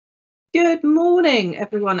Good morning,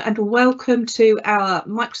 everyone, and welcome to our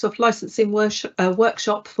Microsoft Licensing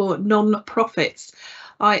Workshop for non-profits.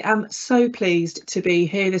 I am so pleased to be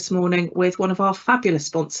here this morning with one of our fabulous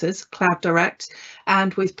sponsors, Cloud Direct,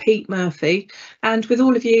 and with Pete Murphy, and with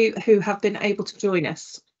all of you who have been able to join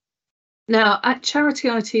us. Now, at Charity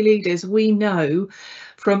IT Leaders, we know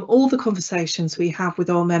from all the conversations we have with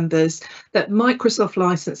our members that Microsoft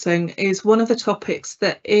licensing is one of the topics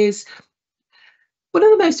that is one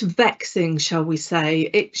of the most vexing, shall we say.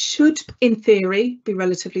 It should, in theory, be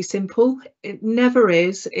relatively simple. It never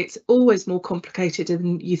is. It's always more complicated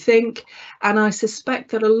than you think. And I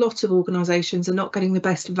suspect that a lot of organisations are not getting the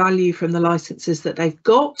best value from the licences that they've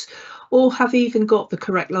got, or have even got the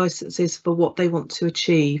correct licences for what they want to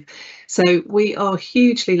achieve. So we are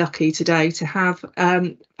hugely lucky today to have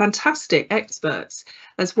fantastic experts,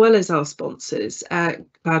 as well as our sponsors,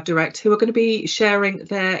 Cloud Direct, who are going to be sharing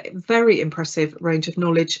their very impressive range of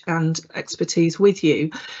knowledge and expertise with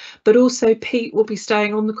you. But also Pete will be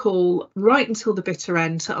staying on the call right until the bitter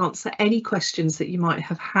end to answer any questions that you might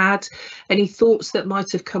have had, any thoughts that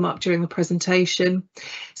might have come up during the presentation.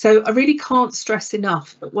 So I really can't stress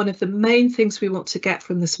enough that one of the main things we want to get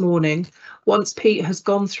from this morning, once Pete has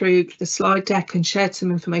gone through the slide deck and shared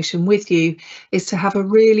some information with you, is to have a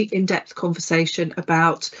really in-depth conversation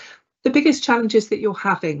about the biggest challenges that you're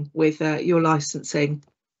having with your licensing,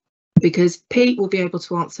 because Pete will be able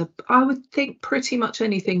to answer, I would think, pretty much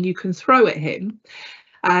anything you can throw at him.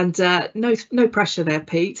 And no pressure there,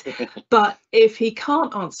 Pete. But if he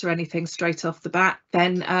can't answer anything straight off the bat,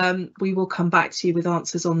 then we will come back to you with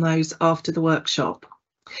answers on those after the workshop.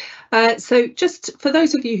 So just for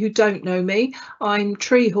those of you who don't know me, I'm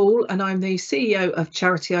Tree Hall and I'm the CEO of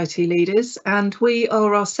Charity IT Leaders, and we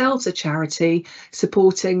are ourselves a charity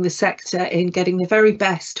supporting the sector in getting the very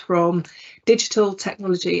best from digital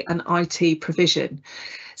technology and IT provision.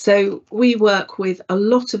 So we work with a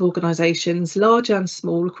lot of organisations, large and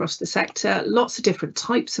small, across the sector, lots of different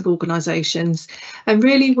types of organisations. And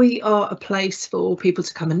really, we are a place for people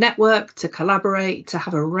to come and network, to collaborate, to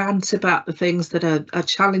have a rant about the things that are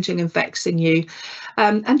challenging and vexing you,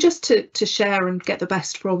 and just to share and get the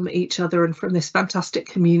best from each other and from this fantastic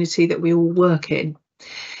community that we all work in.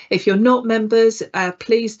 If you're not members,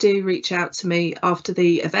 please do reach out to me after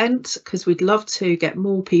the event, because we'd love to get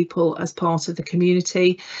more people as part of the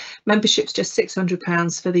community. Membership's just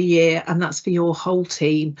 £600 for the year, and that's for your whole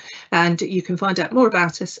team. And you can find out more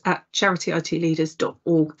about us at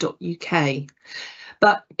charityitleaders.org.uk.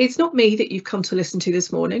 But it's not me that you've come to listen to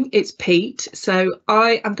this morning, it's Pete. So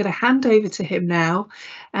I am going to hand over to him now,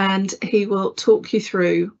 and he will talk you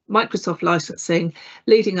through Microsoft licensing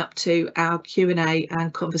leading up to our Q&A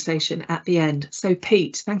and conversation at the end. So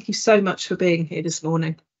Pete, thank you so much for being here this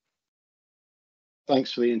morning.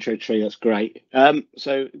 Thanks for the intro, Tree. That's great.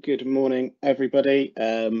 So good morning, everybody.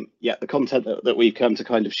 Yeah, the content that we've come to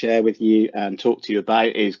kind of share with you and talk to you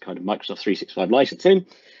about is kind of Microsoft 365 licensing.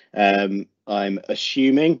 I'm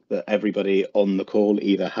assuming that everybody on the call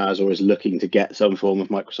either has or is looking to get some form of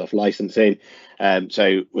Microsoft licensing.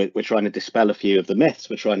 So we're trying to dispel a few of the myths.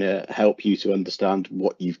 We're trying to help you to understand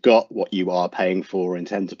what you've got, what you are paying for or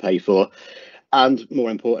intend to pay for, and more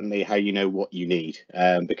importantly, how you know what you need,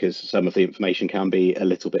 because some of the information can be a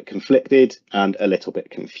little bit conflicted and a little bit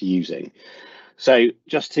confusing. So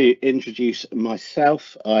just to introduce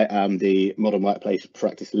myself, I am the Modern Workplace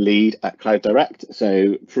Practice Lead at Cloud Direct,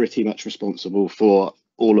 so pretty much responsible for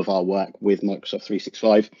all of our work with Microsoft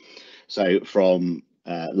 365. So from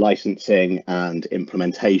licensing and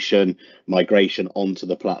implementation, migration onto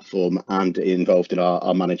the platform, and involved in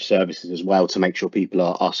our managed services as well to make sure people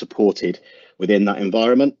are supported within that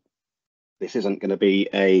environment. This isn't going to be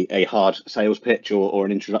a hard sales pitch or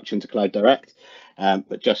an introduction to Cloud Direct.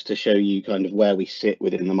 But just to show you kind of where we sit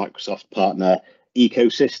within the Microsoft partner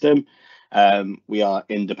ecosystem, we are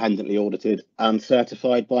independently audited and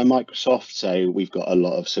certified by Microsoft. So we've got a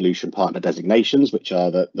lot of solution partner designations, which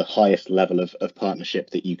are the highest level of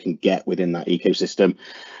partnership that you can get within that ecosystem.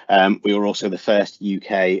 We were also the first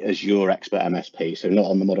UK Azure expert MSP. So not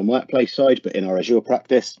on the modern workplace side, but in our Azure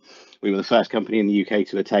practice, we were the first company in the UK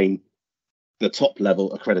to attain the top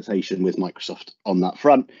level accreditation with Microsoft on that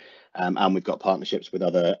front. And we've got partnerships with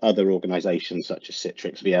other organizations such as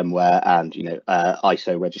Citrix, VMware, and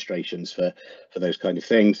ISO registrations for those kind of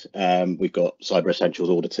things. We've got Cyber Essentials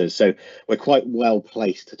auditors, so we're quite well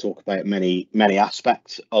placed to talk about many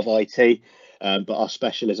aspects of IT, but our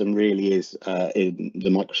specialism really is in the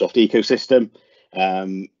Microsoft ecosystem,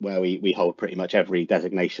 where we hold pretty much every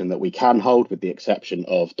designation that we can hold, with the exception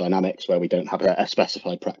of Dynamics, where we don't have a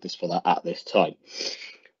specified practice for that at this time.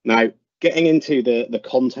 Now, getting into the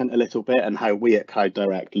content a little bit and how we at Cloud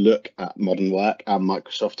Direct look at modern work and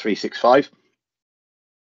Microsoft 365.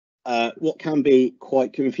 What can be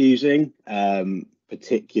quite confusing,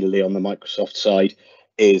 particularly on the Microsoft side,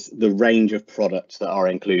 is the range of products that are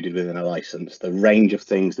included within a license, the range of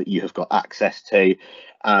things that you have got access to,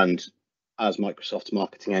 and as Microsoft's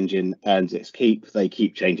marketing engine earns its keep, they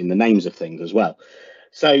keep changing the names of things as well.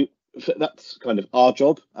 So that's kind of our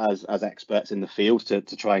job as experts in the field to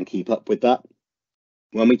try and keep up with that.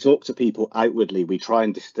 When we talk to people outwardly, we try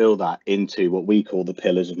and distill that into what we call the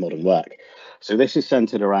pillars of modern work. So this is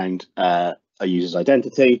centered around a user's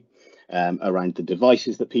identity, around the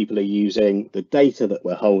devices that people are using, the data that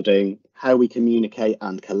we're holding, how we communicate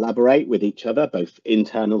and collaborate with each other, both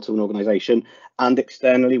internal to an organization and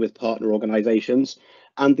externally with partner organizations,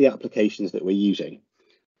 and the applications that we're using.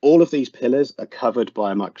 All of these pillars are covered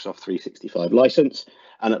by a Microsoft 365 license.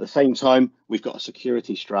 And at the same time, we've got a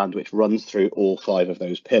security strand which runs through all 5 of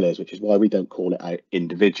those pillars, which is why we don't call it out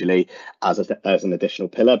individually as an additional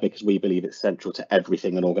pillar, because we believe it's central to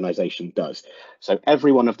everything an organization does. So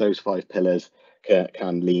every one of those 5 pillars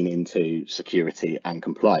can lean into security and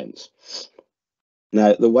compliance.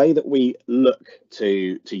 Now, the way that we look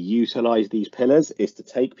to utilize these pillars is to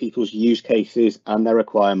take people's use cases and their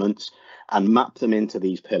requirements and map them into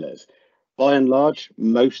these pillars. By and large,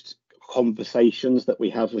 most conversations that we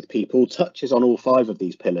have with people touches on all 5 of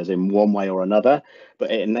these pillars in one way or another, but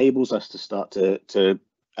it enables us to start to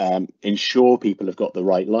ensure people have got the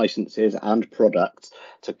right licenses and products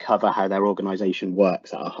to cover how their organization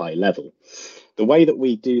works at a high level. The way that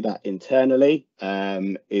we do that internally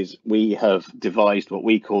is we have devised what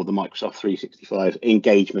we call the Microsoft 365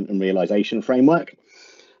 engagement and realization framework.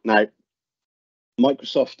 Now,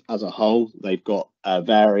 Microsoft as a whole, they've got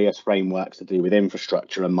various frameworks to do with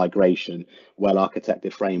infrastructure and migration,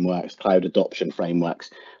 well-architected frameworks, cloud adoption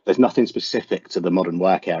frameworks. There's nothing specific to the modern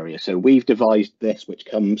work area. So we've devised this, which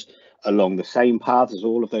comes along the same paths as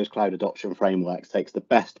all of those cloud adoption frameworks, takes the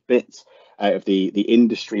best bits out of the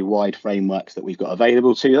industry-wide frameworks that we've got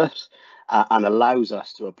available to us and allows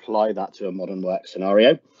us to apply that to a modern work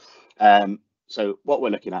scenario. So what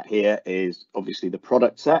we're looking at here is obviously the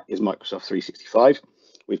product set is Microsoft 365.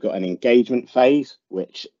 We've got an engagement phase,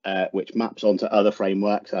 which maps onto other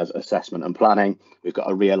frameworks as assessment and planning. We've got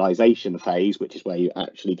a realization phase, which is where you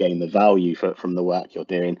actually gain the value from the work you're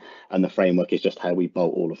doing. And the framework is just how we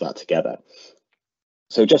bolt all of that together.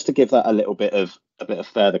 So just to give that a bit of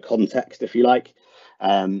further context, if you like,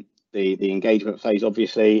 the engagement phase,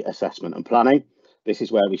 obviously, assessment and planning. This is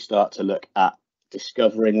where we start to look at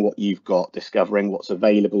discovering what you've got, discovering what's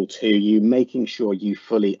available to you, making sure you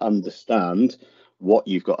fully understand what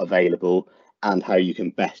you've got available and how you can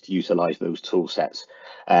best utilize those tool sets.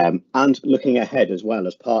 And looking ahead as well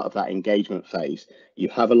as part of that engagement phase, you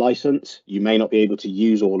have a license, you may not be able to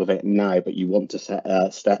use all of it now, but you want to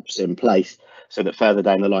set steps in place so that further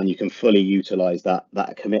down the line you can fully utilize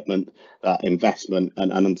that commitment, that investment,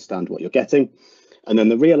 and understand what you're getting. And then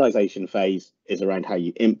the realization phase is around how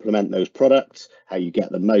you implement those products, how you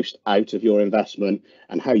get the most out of your investment,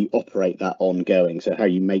 and how you operate that ongoing. So how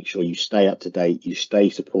you make sure you stay up to date, you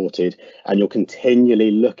stay supported, and you're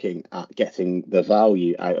continually looking at getting the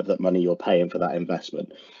value out of that money you're paying for that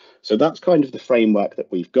investment. So that's kind of the framework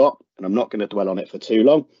that we've got, and I'm not going to dwell on it for too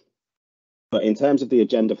long. But in terms of the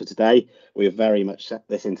agenda for today, we have very much set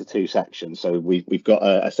this into 2 sections. So we've got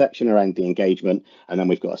a section around the engagement, and then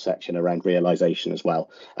we've got a section around realization as well.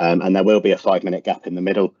 And there will be a 5-minute gap in the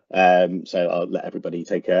middle. So I'll let everybody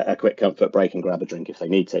take a quick comfort break and grab a drink if they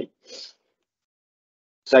need to.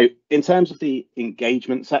 So in terms of the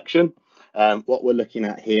engagement section, what we're looking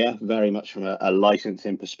at here, very much from a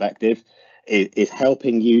licensing perspective, is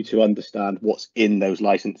helping you to understand what's in those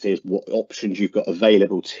licenses, what options you've got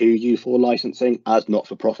available to you for licensing as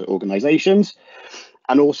not-for-profit organizations,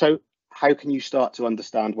 and also how can you start to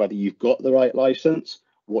understand whether you've got the right license,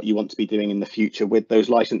 what you want to be doing in the future with those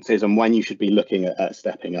licenses, and when you should be looking at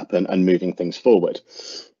stepping up and moving things forward.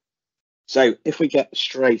 So if we get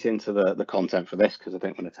straight into the content for this, because I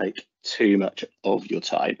don't want to take too much of your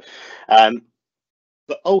time.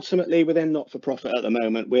 But ultimately, within not-for-profit at the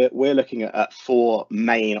moment, we're looking at 4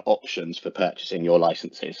 main options for purchasing your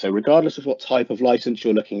licenses. So regardless of what type of license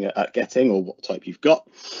you're looking at getting or what type you've got,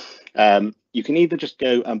 you can either just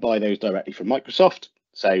go and buy those directly from Microsoft.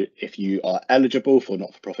 So if you are eligible for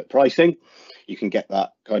not-for-profit pricing, you can get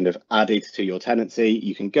that kind of added to your tenancy.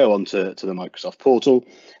 You can go onto the Microsoft portal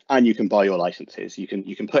and you can buy your licenses. You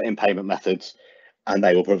can put in payment methods and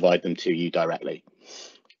they will provide them to you directly.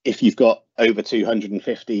 If you've got over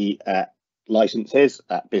 250 licenses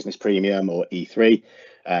at Business Premium or E3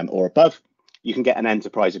 or above, you can get an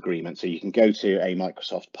enterprise agreement. So you can go to a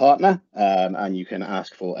Microsoft partner and you can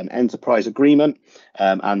ask for an enterprise agreement,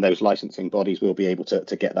 and those licensing bodies will be able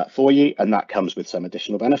to get that for you, and that comes with some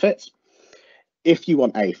additional benefits. If you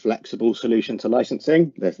want a flexible solution to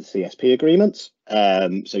licensing, there's the CSP agreements.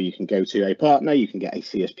 So you can go to a partner, you can get a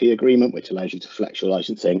CSP agreement, which allows you to flex your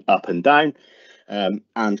licensing up and down.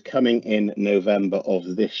 And coming in November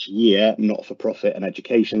of this year, not-for-profit and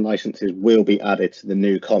education licenses will be added to the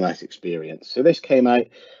new commerce experience. So this came out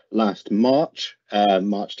last March,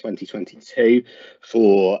 March 2022,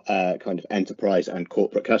 for kind of enterprise and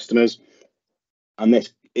corporate customers. And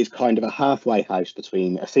this is kind of a halfway house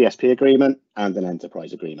between a CSP agreement and an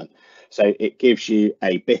enterprise agreement. So it gives you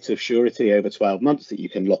a bit of surety over 12 months that you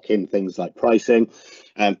can lock in things like pricing,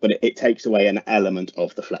 but it takes away an element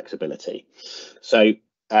of the flexibility. So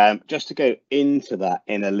just to go into that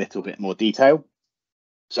in a little bit more detail.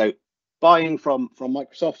 So buying from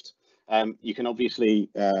Microsoft, you can obviously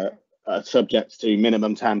subject to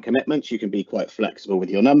minimum term commitments. You can be quite flexible with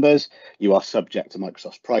your numbers. You are subject to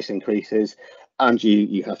Microsoft's price increases, and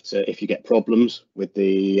you have to, if you get problems with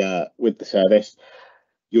the service,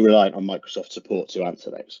 you're reliant on Microsoft support to answer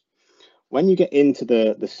those. When you get into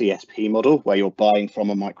the CSP model, where you're buying from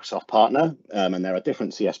a Microsoft partner, and there are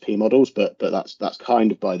different CSP models, but that's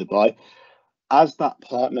kind of by the by, as that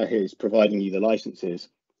partner is providing you the licenses,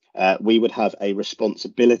 we would have a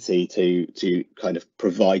responsibility to kind of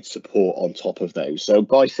provide support on top of those. So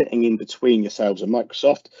by sitting in between yourselves and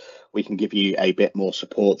Microsoft, we can give you a bit more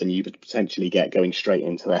support than you would potentially get going straight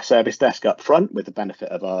into their service desk up front, with the benefit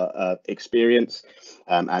of our experience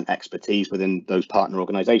and expertise within those partner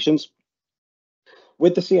organizations.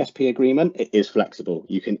 With the CSP agreement, it is flexible.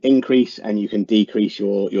 You can increase and you can decrease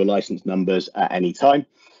your license numbers at any time.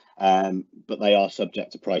 But they are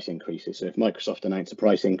subject to price increases. So if Microsoft announce a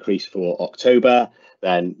price increase for October,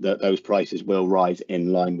 then those prices will rise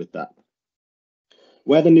in line with that.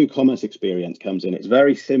 Where the new commerce experience comes in, it's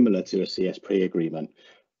very similar to a CSP agreement,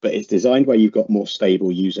 but it's designed where you've got more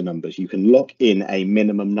stable user numbers. You can lock in a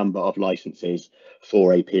minimum number of licenses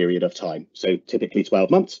for a period of time, so typically 12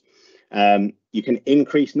 months. You can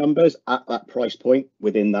increase numbers at that price point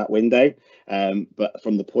within that window, but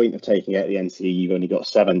from the point of taking out the NCE, you've only got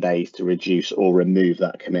 7 days to reduce or remove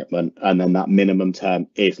that commitment, and then that minimum term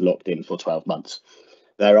is locked in for 12 months.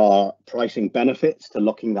 There are pricing benefits to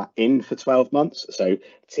locking that in for 12 months. So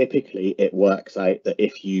typically it works out that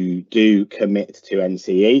if you do commit to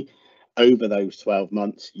NCE, over those 12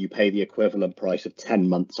 months, you pay the equivalent price of 10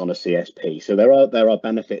 months on a CSP. So there are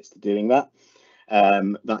benefits to doing that.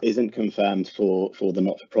 That isn't confirmed for the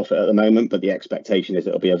not-for-profit at the moment, but the expectation is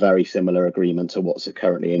it'll be a very similar agreement to what's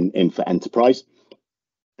currently in for enterprise.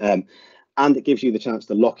 And it gives you the chance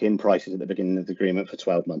to lock in prices at the beginning of the agreement for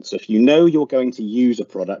 12 months. So if you know you're going to use a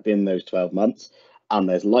product in those 12 months, and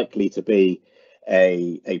there's likely to be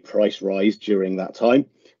a price rise during that time,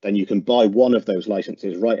 then you can buy one of those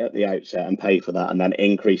licenses right at the outset and pay for that, and then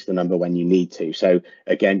increase the number when you need to. So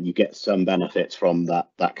again, you get some benefits from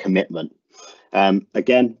that commitment.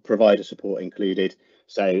 Again, provider support included.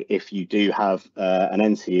 So if you do have an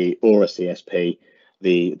NCE or a CSP,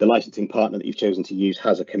 the licensing partner that you've chosen to use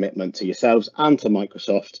has a commitment to yourselves and to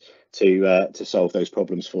Microsoft to solve those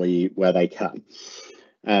problems for you where they can.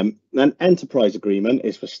 An enterprise agreement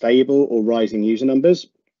is for stable or rising user numbers.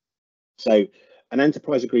 So an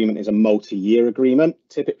enterprise agreement is a multi-year agreement,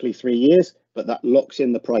 typically 3 years, but that locks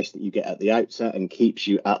in the price that you get at the outset and keeps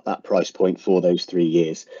you at that price point for those 3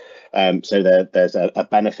 years. So there's a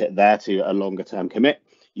benefit there to a longer term commit.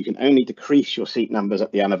 You can only decrease your seat numbers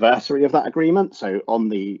at the anniversary of that agreement. So on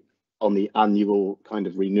the annual kind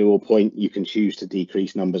of renewal point, you can choose to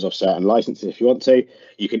decrease numbers of certain licenses if you want to.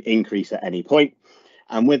 You can increase at any point.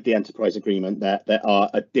 And with the enterprise agreement, there are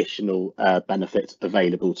additional benefits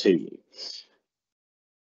available to you.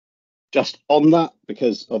 Just on that,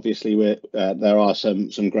 because obviously there are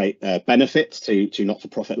some great benefits to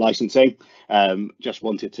not-for-profit licensing. Just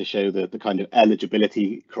wanted to show the kind of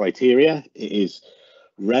eligibility criteria. It is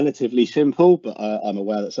relatively simple, but I'm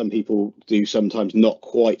aware that some people do sometimes not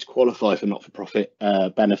quite qualify for not-for-profit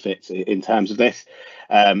benefits in terms of this.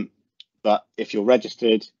 But if you're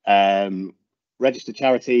registered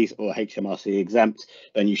charities or HMRC exempt,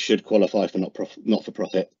 then you should qualify for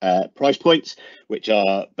not-for-profit price points, which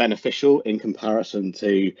are beneficial in comparison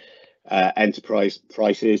to enterprise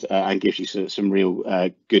prices and gives you some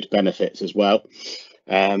real good benefits as well.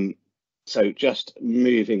 So just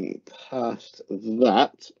moving past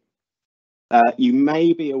that, you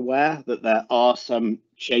may be aware that there are some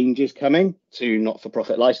changes coming to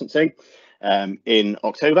not-for-profit licensing in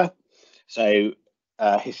October. So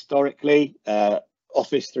historically,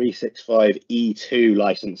 Office 365 E2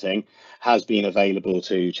 licensing has been available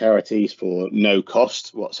to charities for no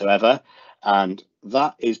cost whatsoever, and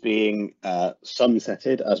that is being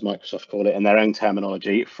sunsetted, as Microsoft call it in their own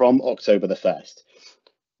terminology, from October the 1st.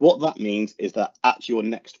 What that means is that at your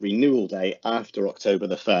next renewal day after October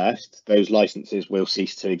the 1st, those licenses will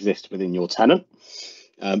cease to exist within your tenant,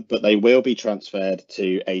 but they will be transferred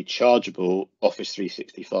to a chargeable Office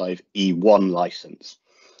 365 E1 license.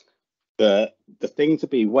 The thing to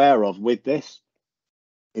be aware of with this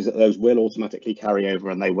is that those will automatically carry over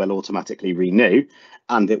and they will automatically renew,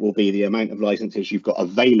 and it will be the amount of licenses you've got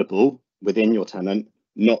available within your tenant,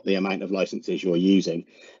 not the amount of licenses you're using.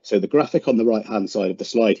 So the graphic on the right hand side of the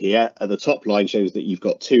slide here at the top line shows that you've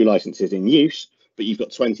got 2 licenses in use, but you've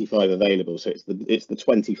got 25 available. So it's the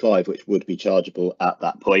 25 which would be chargeable at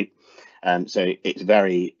that point. So it's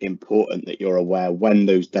very important that you're aware when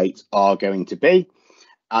those dates are going to be,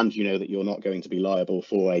 and you know that you're not going to be liable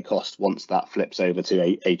for a cost once that flips over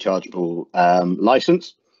to a chargeable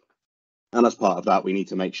license. And as part of that, we need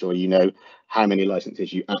to make sure you know how many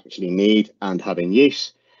licenses you actually need and have in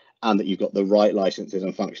use, and that you've got the right licenses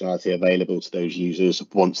and functionality available to those users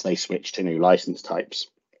once they switch to new license types.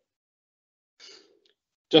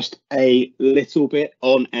 Just a little bit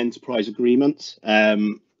on enterprise agreements.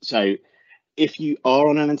 So if you are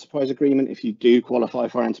on an enterprise agreement, if you do qualify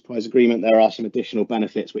for an enterprise agreement, there are some additional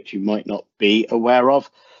benefits which you might not be aware of.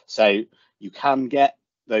 So you can get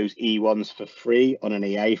those E1s for free on an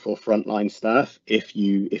EA for frontline staff if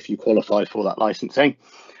you qualify for that licensing.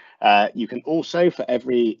 You can also, for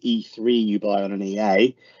every E3 you buy on an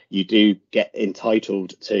EA, you do get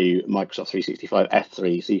entitled to Microsoft 365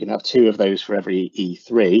 F3. So you can have 2 of those for every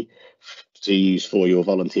E3 to use for your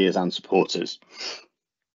volunteers and supporters.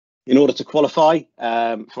 In order to qualify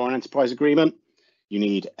for an enterprise agreement, you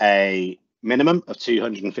need a minimum of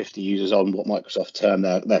 250 users on what Microsoft term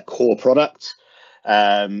their core product,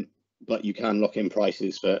 but you can lock in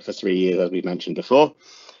prices for 3 years, as we've mentioned before.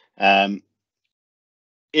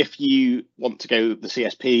 If you want to go the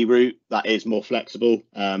CSP route, that is more flexible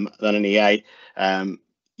than an EA.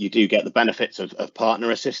 You do get the benefits of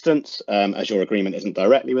partner assistance, as your agreement isn't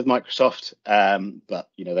directly with Microsoft, but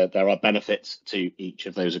you know there are benefits to each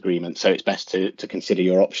of those agreements, so it's best to consider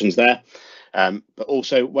your options there. But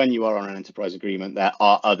also, when you are on an enterprise agreement, there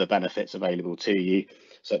are other benefits available to you,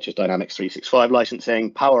 such as Dynamics 365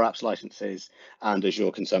 licensing, Power Apps licenses, and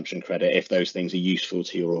Azure consumption credit, if those things are useful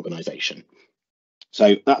to your organization.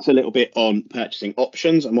 So that's a little bit on purchasing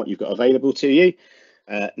options and what you've got available to you.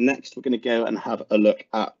 Next, we're going to go and have a look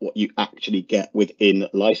at what you actually get within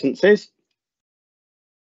licenses.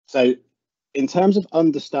 So in terms of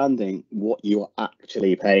understanding what you are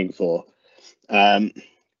actually paying for,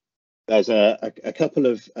 there's a couple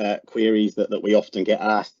of queries that we often get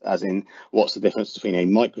asked, as in what's the difference between a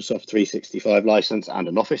Microsoft 365 license and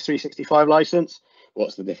an Office 365 license?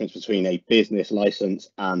 What's the difference between a business license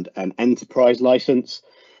and an enterprise license?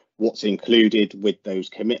 What's included with those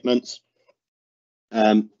commitments?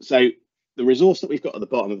 So the resource that we've got at the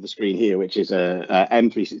bottom of the screen here, which is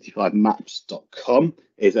m365maps.com,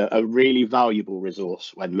 is a really valuable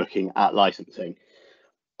resource when looking at licensing.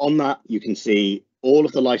 On that, you can see all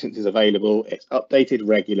of the licenses available. It's updated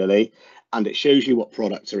regularly, and it shows you what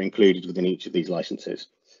products are included within each of these licenses.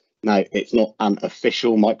 Now, it's not an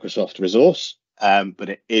official Microsoft resource, but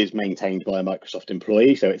it is maintained by a Microsoft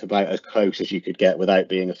employee, so it's about as close as you could get without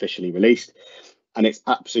being officially released. And it's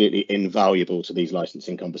absolutely invaluable to these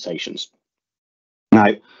licensing conversations.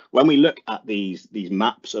 Now, when we look at these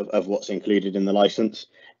maps of what's included in the license,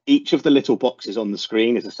 each of the little boxes on the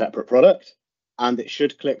screen is a separate product, and it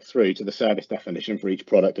should click through to the service definition for each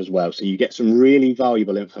product as well. So you get some really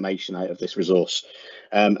valuable information out of this resource,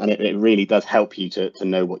 and it really does help you to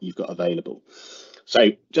know what you've got available.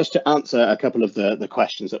 So just to answer a couple of the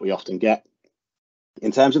questions that we often get,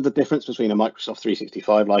 in terms of the difference between a Microsoft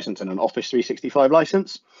 365 license and an Office 365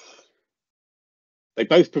 license, they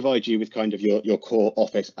both provide you with kind of your core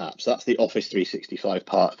Office apps. That's the Office 365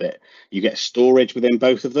 part of it. You get storage within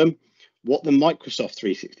both of them. What the Microsoft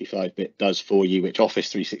 365 bit does for you, which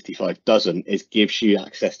Office 365 doesn't, is gives you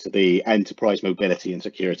access to the enterprise mobility and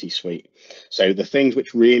security suite. So the things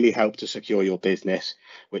which really help to secure your business,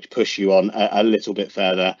 which push you on a little bit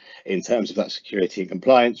further in terms of that security and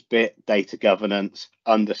compliance bit, data governance,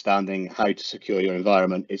 understanding how to secure your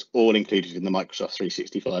environment, is all included in the Microsoft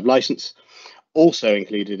 365 license. Also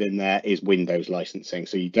included in there is Windows licensing,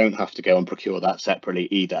 so you don't have to go and procure that separately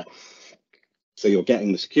either. So you're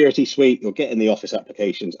getting the security suite, you're getting the Office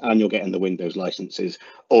applications, and you're getting the Windows licenses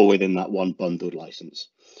all within that one bundled license.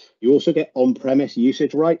 You also get on-premise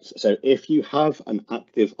usage rights. So if you have an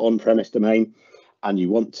active on-premise domain and you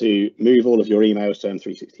want to move all of your emails to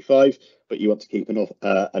M365, but you want to keep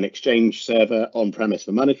an Exchange server on premise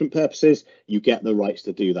for management purposes, you get the rights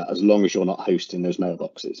to do that as long as you're not hosting those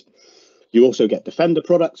mailboxes. You also get Defender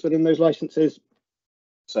products within those licenses.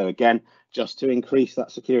 So again, just to increase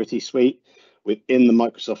that security suite, within the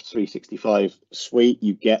Microsoft 365 suite,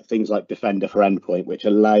 you get things like Defender for Endpoint, which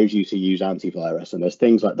allows you to use antivirus. And there's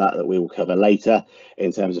things like that that we will cover later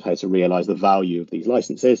in terms of how to realize the value of these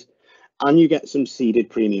licenses. And you get some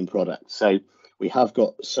seeded premium products. So we have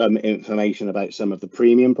got some information about some of the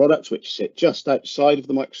premium products, which sit just outside of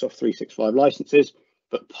the Microsoft 365 licenses.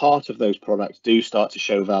 But part of those products do start to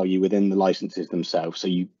show value within the licenses themselves. So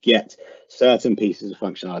you get certain pieces of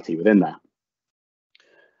functionality within there.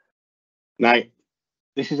 Now,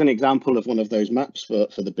 this is an example of one of those maps for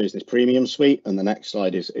the Business Premium Suite, and the next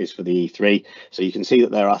slide is for the E3. So you can see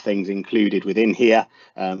that there are things included within here,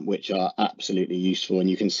 which are absolutely useful, and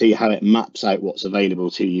you can see how it maps out what's available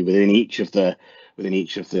to you within each of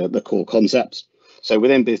the core concepts. So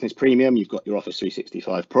within Business Premium, you've got your Office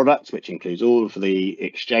 365 products, which includes all of the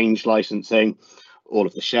Exchange licensing, all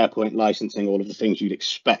of the SharePoint licensing, all of the things you'd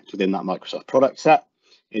expect within that Microsoft product set.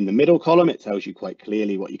 In the middle column, it tells you quite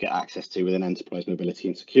clearly what you get access to within Enterprise Mobility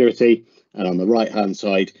and Security. And on the right-hand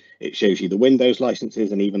side, it shows you the Windows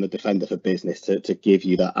licenses and even the Defender for Business to give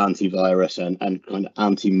you that antivirus and kind of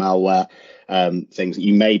anti-malware things that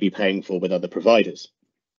you may be paying for with other providers.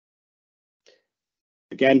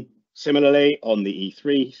 Again, similarly, on the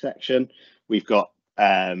E3 section, we've got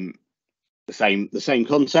the same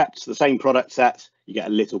concepts, the same product sets. You get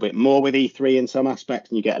a little bit more with E3 in some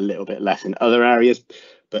aspects, and you get a little bit less in other areas.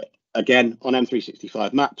 But again, on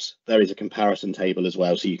M365 Maps, there is a comparison table as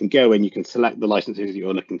well. So you can go in, you can select the licenses that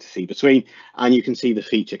you're looking to see between, and you can see the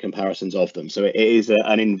feature comparisons of them. So it is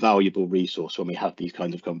an invaluable resource when we have these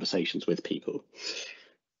kinds of conversations with people.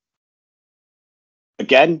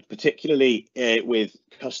 Again, particularly with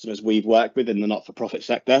customers we've worked with in the not-for-profit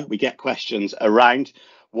sector, we get questions around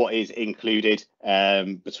what is included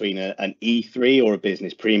between an E3 or a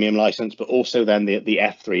business premium license, but also then the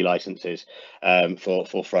F3 licenses for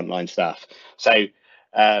frontline staff. So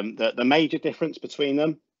the major difference between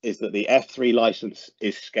them is that the F3 license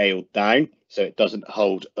is scaled down, so it doesn't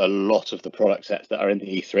hold a lot of the product sets that are in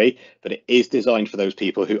the E3, but it is designed for those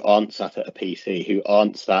people who aren't sat at a PC, who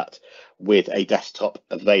aren't sat with a desktop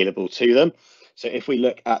available to them. So if we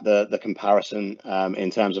look at the comparison in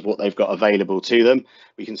terms of what they've got available to them,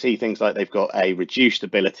 we can see things like they've got a reduced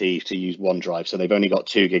ability to use OneDrive. So they've only got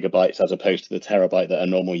 2 gigabytes as opposed to the terabyte that a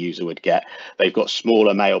normal user would get. They've got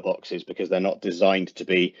smaller mailboxes because they're not designed to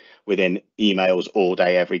be within emails all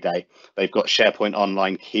day, every day. They've got SharePoint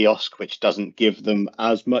Online Kiosk, which doesn't give them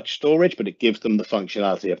as much storage, but it gives them the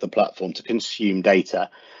functionality of the platform to consume data.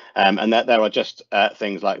 And that there are just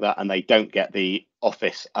things like that, and they don't get the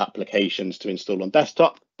Office applications to install on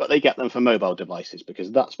desktop, but they get them for mobile devices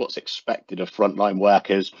because that's what's expected of frontline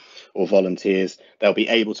workers or volunteers. They'll be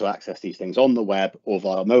able to access these things on the web or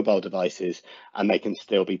via mobile devices, and they can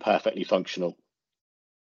still be perfectly functional.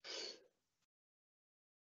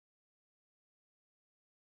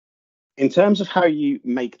 In terms of how you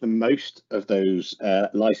make the most of those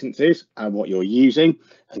licenses and what you're using,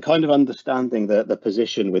 and kind of understanding the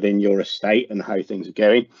position within your estate and how things are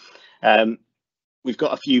going, we've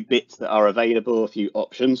got a few bits that are available, a few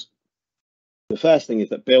options. The first thing is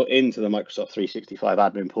that built into the Microsoft 365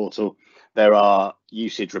 admin portal, there are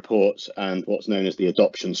usage reports and what's known as the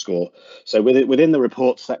adoption score. So within the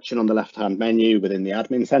reports section on the left-hand menu, within the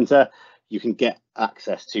admin center, you can get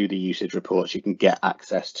access to the usage reports, you can get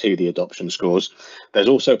access to the adoption scores. There's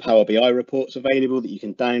also Power BI reports available that you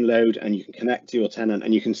can download and you can connect to your tenant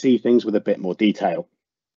and you can see things with a bit more detail.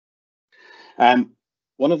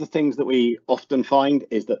 One of the things that we often find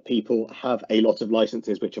is that people have a lot of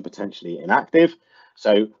licenses which are potentially inactive.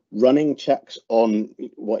 So running checks on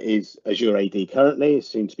what is Azure AD currently is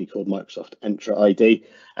soon to be called Microsoft Entra ID,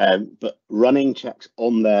 but running checks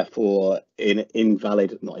on there for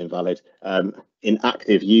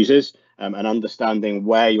inactive users and understanding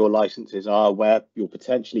where your licenses are, where you're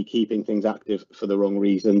potentially keeping things active for the wrong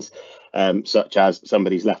reasons, such as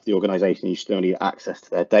somebody's left the organization, you still need access to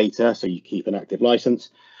their data, so you keep an active license.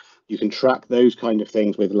 You can track those kind of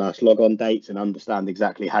things with last logon dates and understand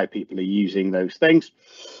exactly how people are using those things.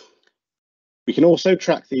 We can also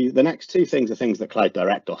track the next two things are things that Cloud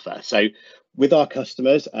Direct offer. So with our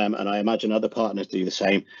customers, and I imagine other partners do the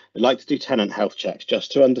same, they like to do tenant health checks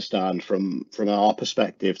just to understand from our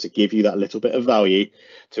perspective, to give you that little bit of value,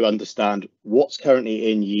 to understand what's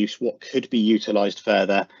currently in use, what could be utilized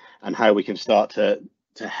further, and how we can start to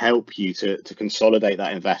help you to consolidate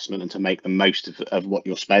that investment and to make the most of what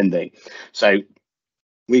you're spending. So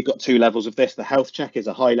We've got two levels of this. The health check is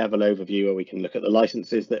a high level overview where we can look at the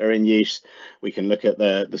licenses that are in use. We can look at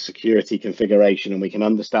the security configuration, and we can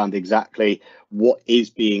understand exactly what is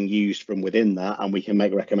being used from within that, and we can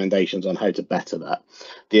make recommendations on how to better that.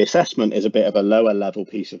 The assessment is a bit of a lower level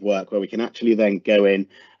piece of work where we can actually then go in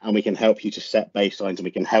and we can help you to set baselines, and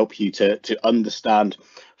we can help you to understand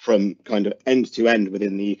from kind of end to end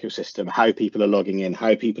within the ecosystem how people are logging in,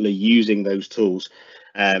 how people are using those tools.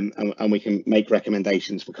 And we can make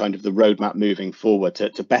recommendations for kind of the roadmap moving forward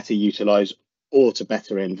to better utilize or to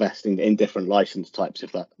better invest in different license types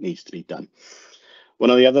if that needs to be done. One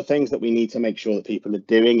of the other things that we need to make sure that people are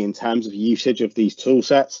doing in terms of usage of these tool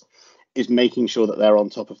sets is making sure that they're on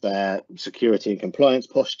top of their security and compliance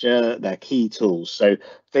posture, their key tools. So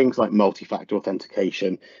things like multi-factor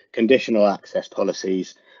authentication, conditional access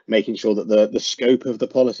policies, making sure that the scope of the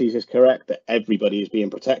policies is correct, that everybody is being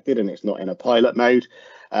protected and it's not in a pilot mode.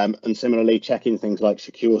 And similarly, checking things like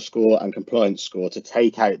secure score and compliance score to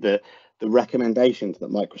take out the recommendations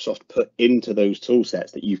that Microsoft put into those tool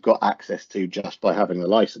sets that you've got access to just by having the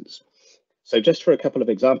license. So just for a couple of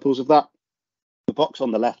examples of that, the box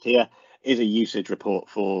on the left here is a usage report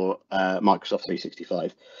for Microsoft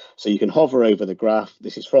 365. So you can hover over the graph.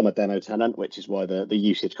 This is from a demo tenant, which is why the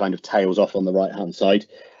usage kind of tails off on the right hand side.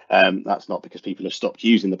 That's not because people have stopped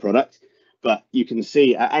using the product, but you can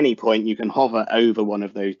see at any point you can hover over one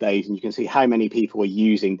of those days and you can see how many people are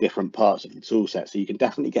using different parts of the tool set. So you can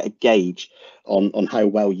definitely get a gauge on how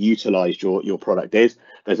well utilized your product is.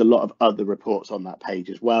 There's a lot of other reports on that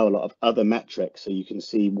page as well, a lot of other metrics, so you can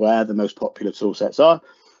see where the most popular tool sets are,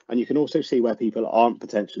 and you can also see where people aren't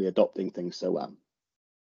potentially adopting things so well.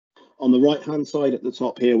 On the right hand side at the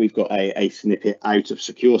top here, we've got a snippet out of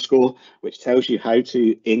Secure Score, which tells you how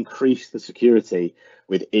to increase the security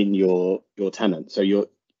within your tenant. So you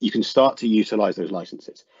can start to utilize those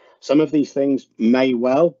licenses. Some of these things may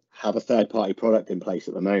well have a third-party product in place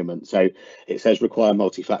at the moment. So it says require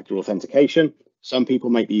multi-factor authentication. Some people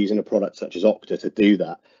might be using a product such as Okta to do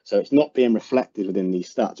that. So it's not being reflected within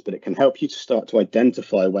these stats, but it can help you to start to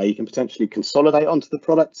identify where you can potentially consolidate onto the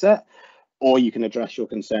product set, or you can address your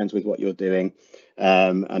concerns with what you're doing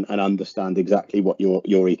and understand exactly what your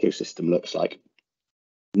ecosystem looks like.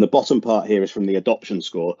 And the bottom part here is from the adoption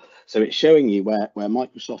score. So it's showing you where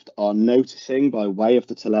Microsoft are noticing by way of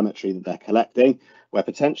the telemetry that they're collecting, where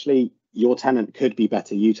potentially your tenant could be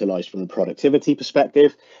better utilized from a productivity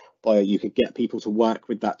perspective, by you could get people to work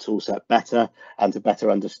with that tool set better and to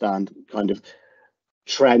better understand kind of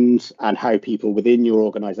trends and how people within your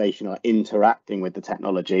organization are interacting with the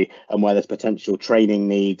technology, and where there's potential training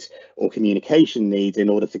needs or communication needs in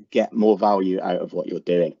order to get more value out of what you're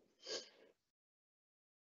doing.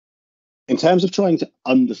 In terms of trying to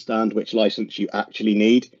understand which license you actually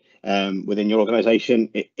need within your organization,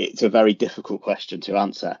 it's a very difficult question to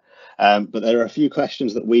answer. But there are a few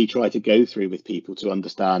questions that we try to go through with people to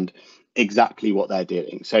understand exactly what they're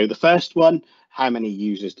doing. So the first one, how many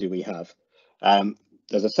users do we have?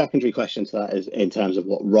 There's a secondary question to that is in terms of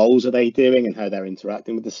what roles are they doing and how they're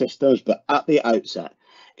interacting with the systems. But at the outset,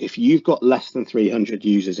 if you've got less than 300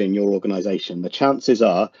 users in your organization, the chances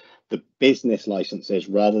are the business licenses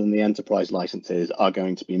rather than the enterprise licenses are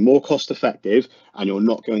going to be more cost effective, and you're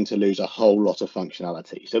not going to lose a whole lot of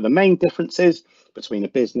functionality. So the main differences between a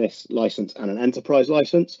business license and an enterprise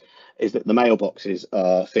license is that the mailboxes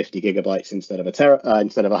are 50 gigabytes instead of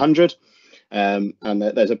instead of 100. And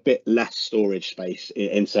there's a bit less storage space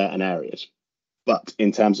in certain areas. But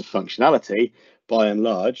in terms of functionality, by and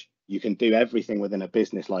large, you can do everything within a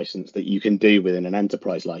business license that you can do within an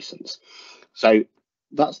enterprise license. So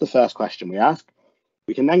that's the first question we ask.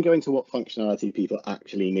 We can then go into what functionality people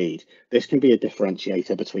actually need. This can be a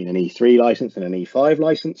differentiator between an E3 license and an E5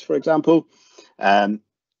 license, for example.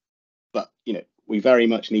 But we very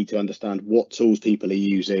much need to understand what tools people are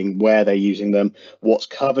using, where they're using them, what's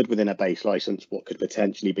covered within a base license, what could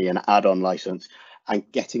potentially be an add-on license,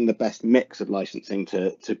 and getting the best mix of licensing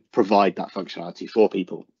to provide that functionality for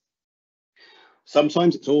people.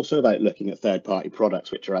 Sometimes it's also about looking at third-party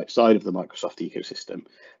products which are outside of the Microsoft ecosystem.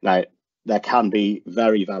 Now, there can be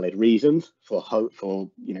very valid reasons for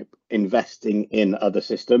investing in other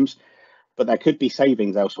systems, but there could be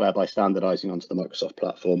savings elsewhere by standardizing onto the Microsoft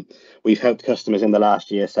platform. We've helped customers in the last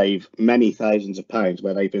year save many thousands of pounds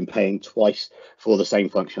where they've been paying twice for the same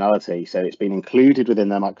functionality. So it's been included within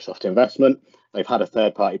their Microsoft investment. They've had a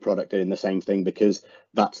third-party product doing the same thing because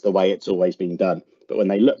that's the way it's always been done. But when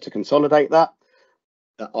they look to consolidate that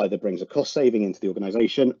either brings a cost saving into the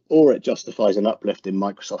organization, or it justifies an uplift in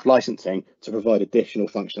Microsoft licensing to provide additional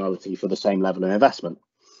functionality for the same level of investment.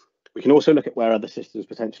 We can also look at where other systems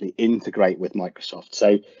potentially integrate with Microsoft.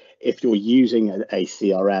 So if you're using a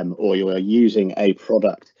CRM or you're using a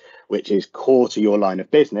product which is core to your line of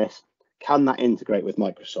business, can that integrate with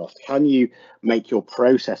Microsoft? Can you make your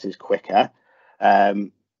processes quicker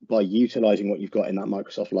by utilizing what you've got in that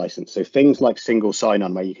Microsoft license? So things like single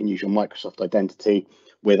sign-on, where you can use your Microsoft identity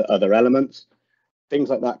with other elements, things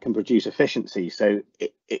like that can produce efficiency. So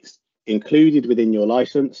it's included within your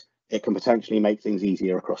license. It can potentially make things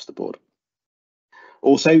easier across the board.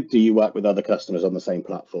 Also, do you work with other customers on the same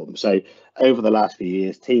platform? So over the last few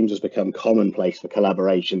years, Teams has become commonplace for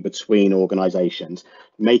collaboration between organizations,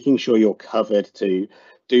 making sure you're covered to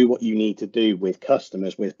do what you need to do with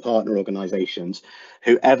customers, with partner organizations,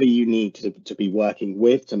 whoever you need to be working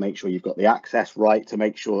with, to make sure you've got the access right, to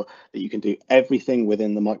make sure that you can do everything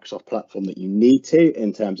within the Microsoft platform that you need to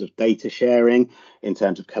in terms of data sharing, in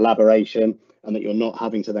terms of collaboration, and that you're not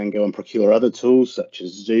having to then go and procure other tools such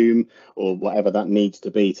as Zoom or whatever that needs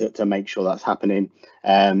to be to make sure that's happening.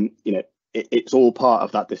 It's all part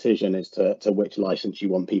of that decision as to which license you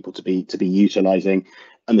want people to be utilizing,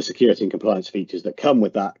 and the security and compliance features that come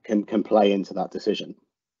with that can play into that decision.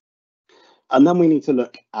 And then we need to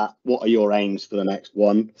look at what are your aims for the next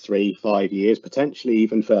 1, 3, 5 years, potentially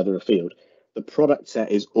even further afield. The product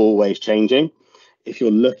set is always changing. If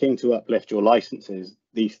you're looking to uplift your licenses,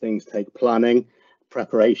 these things take planning,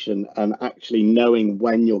 preparation, and actually knowing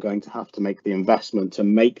when you're going to have to make the investment to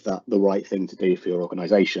make that the right thing to do for your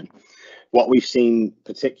organization. What we've seen,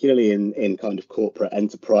 particularly in kind of corporate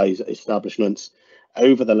enterprise establishments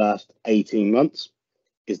over the last 18 months,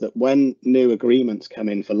 is that when new agreements come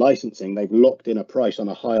in for licensing, they've locked in a price on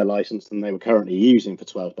a higher license than they were currently using for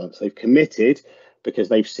 12 months. They've committed because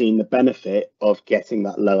they've seen the benefit of getting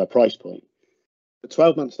that lower price point. But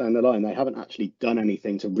 12 months down the line, they haven't actually done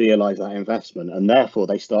anything to realise that investment, and therefore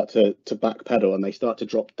they start to backpedal and they start to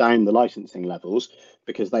drop down the licensing levels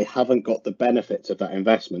because they haven't got the benefits of that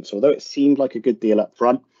investment. So although it seemed like a good deal up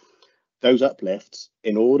front, those uplifts,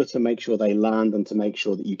 in order to make sure they land and to make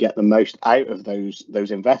sure that you get the most out of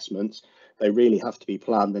those investments, they really have to be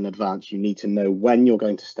planned in advance. You need to know when you're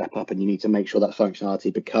going to step up, and you need to make sure that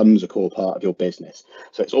functionality becomes a core part of your business.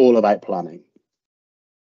 So it's all about planning.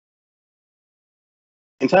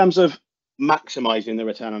 In terms of maximizing the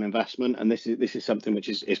return on investment, and this is something which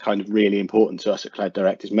is kind of really important to us at Cloud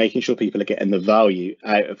Direct, is making sure people are getting the value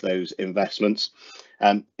out of those investments.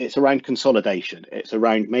 It's around consolidation. It's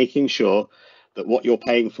around making sure that what you're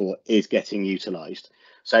paying for is getting utilized.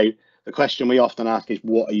 So the question we often ask is,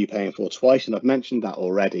 what are you paying for twice? And I've mentioned that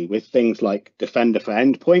already with things like Defender for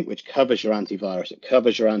Endpoint, which covers your antivirus, it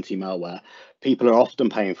covers your anti-malware. People are often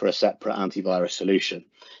paying for a separate antivirus solution.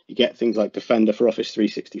 You get things like Defender for Office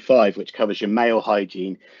 365, which covers your mail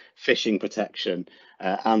hygiene, phishing protection,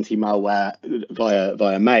 anti-malware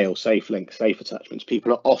via mail, safe links, safe attachments.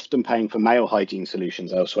 People are often paying for mail hygiene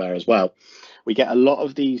solutions elsewhere as well. We get a lot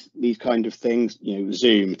of these kind of things,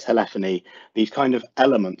 Zoom, telephony, these kind of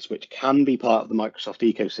elements which can be part of the Microsoft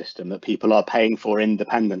ecosystem that people are paying for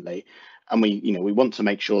independently. And we want to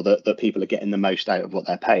make sure that people are getting the most out of what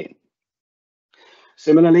they're paying.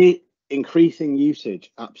 Similarly, increasing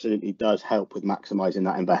usage absolutely does help with maximizing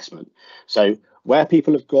that investment. So where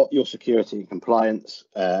people have got your security and compliance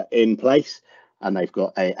in place, and they've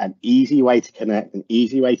got an easy way to connect, an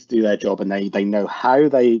easy way to do their job, and they know how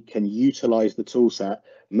they can utilize the tool set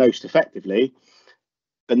most effectively,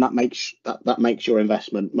 then that makes your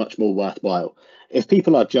investment much more worthwhile. If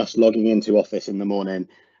people are just logging into Office in the morning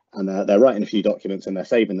and they're writing a few documents and they're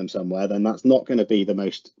saving them somewhere, then that's not going to be the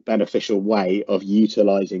most beneficial way of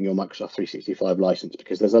utilizing your Microsoft 365 license,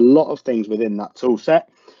 because there's a lot of things within that tool set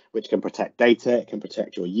which can protect data, it can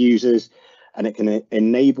protect your users, and it can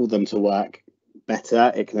enable them to work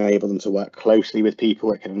better, it can enable them to work closely with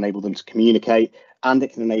people, it can enable them to communicate, and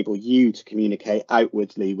it can enable you to communicate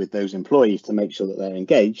outwardly with those employees to make sure that they're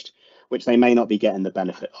engaged, which they may not be getting the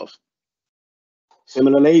benefit of.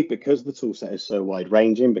 Similarly, because the toolset is so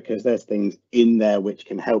wide-ranging, because there's things in there which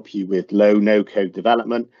can help you with no-code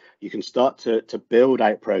development, you can start to build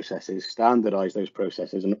out processes, standardize those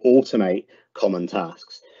processes, and automate common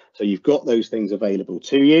tasks. So you've got those things available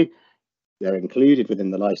to you. They're included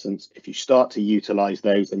within the license. If you start to utilize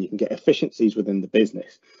those, then you can get efficiencies within the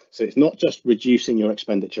business. So it's not just reducing your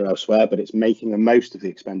expenditure elsewhere, but it's making the most of the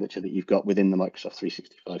expenditure that you've got within the Microsoft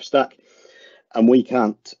 365 stack. And we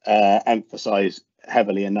can't emphasize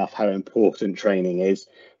heavily enough how important training is.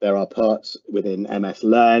 There are parts within MS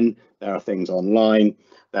Learn, there are things online,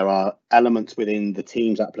 There are elements within the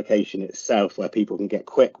Teams application itself where people can get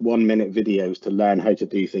quick 1-minute videos to learn how to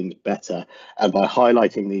do things better. And by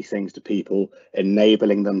highlighting these things to people,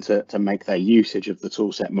 enabling them to make their usage of the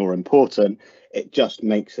toolset more important, it just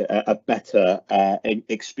makes it a better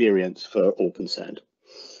experience for all concerned.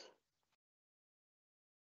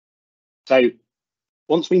 So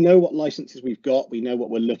once we know what licenses we've got, we know what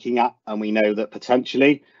we're looking at, and we know that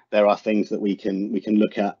potentially there are things that we can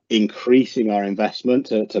look at increasing our investment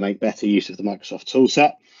to make better use of the Microsoft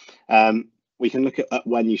toolset. We can look at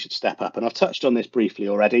when you should step up, and I've touched on this briefly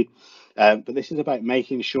already, but this is about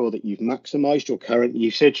making sure that you've maximised your current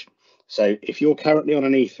usage. So if you're currently on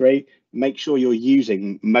an E3, make sure you're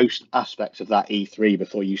using most aspects of that E3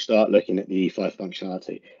 before you start looking at the E5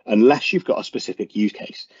 functionality, unless you've got a specific use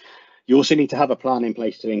case. You also need to have a plan in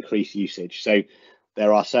place to increase usage. So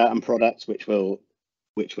there are certain products which will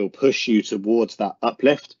push you towards that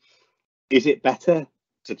uplift. Is it better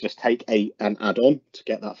to just take an add-on to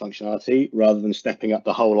get that functionality rather than stepping up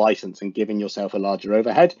the whole license and giving yourself a larger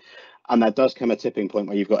overhead? And there does come a tipping point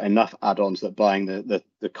where you've got enough add-ons that buying the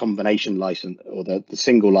combination license or the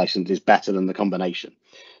single license is better than the combination.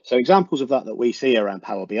 So examples of that we see around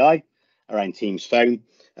Power BI, around Teams Phone,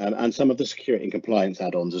 and some of the security and compliance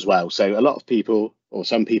add-ons as well. So a lot of people, or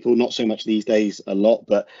some people, not so much these days, a lot,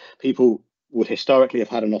 but people would historically have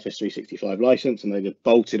had an Office 365 license and they'd have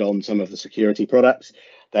bolted on some of the security products.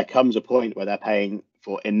 There comes a point where they're paying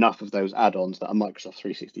for enough of those add-ons that a Microsoft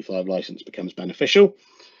 365 license becomes beneficial.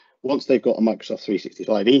 Once they've got a Microsoft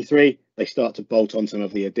 365 E3, they start to bolt on some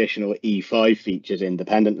of the additional E5 features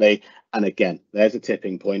independently. And again, there's a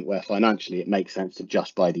tipping point where financially it makes sense to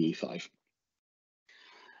just buy the E5.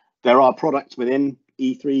 There are products within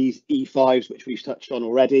E3s, E5s, which we've touched on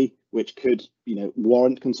already, which could,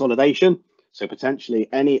 warrant consolidation. So potentially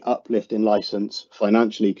any uplift in license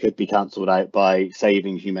financially could be cancelled out by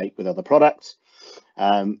savings you make with other products.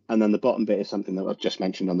 And then the bottom bit is something that I've just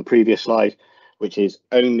mentioned on the previous slide, which is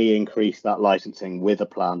only increase that licensing with a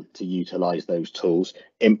plan to utilize those tools,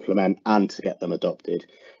 implement and to get them adopted.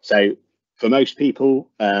 So for most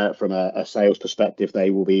people, from a sales perspective,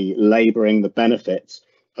 they will be labouring the benefits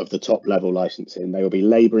of the top level licensing. They will be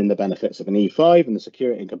labouring the benefits of an E5 and the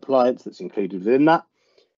security and compliance that's included within that,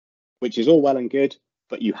 which is all well and good,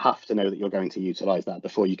 but you have to know that you're going to utilise that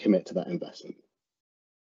before you commit to that investment.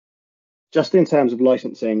 Just in terms of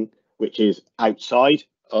licensing, which is outside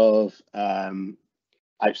of the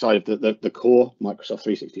core Microsoft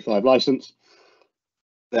 365 license,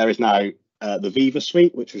 there is now the Viva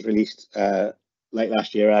suite, which was released late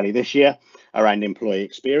last year, early this year, around employee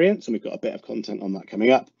experience, and we've got a bit of content on that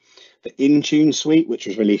coming up. The Intune suite, which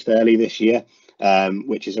was released early this year,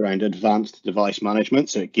 which is around advanced device management.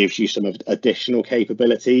 So it gives you some additional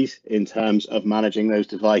capabilities in terms of managing those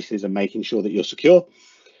devices and making sure that you're secure.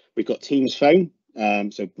 We've got Teams Phone,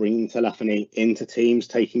 so bringing telephony into Teams,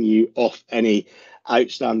 taking you off any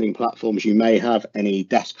outstanding platforms you may have, any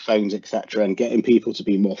desk phones, etc., and getting people to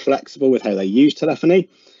be more flexible with how they use telephony.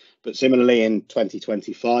 But similarly, in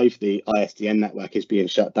 2025, the ISDN network is being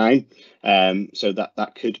shut down. So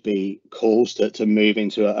that could be calls to move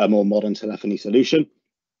into a more modern telephony solution.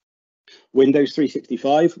 Windows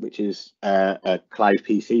 365, which is a cloud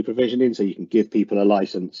PC provisioning, so you can give people a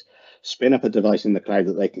license, spin up a device in the cloud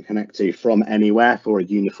that they can connect to from anywhere for a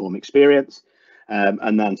uniform experience.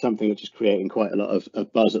 And then something which is creating quite a lot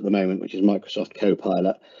of buzz at the moment, which is Microsoft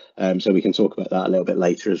Copilot. So we can talk about that a little bit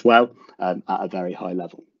later as well, at a very high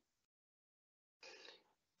level.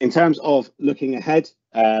 In terms of looking ahead,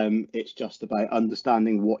 it's just about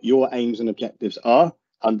understanding what your aims and objectives are,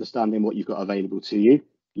 understanding what you've got available to you,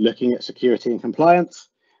 looking at security and compliance,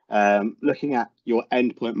 looking at your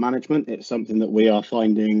endpoint management. It's something that we are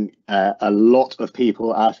finding a lot of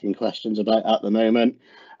people asking questions about at the moment.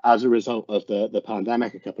 As a result of the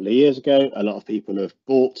pandemic a couple of years ago, a lot of people have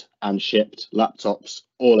bought and shipped laptops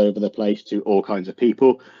all over the place to all kinds of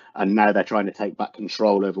people. And now they're trying to take back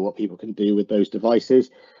control over what people can do with those devices.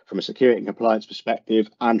 From a security and compliance perspective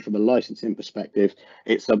and from a licensing perspective,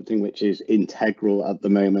 it's something which is integral at the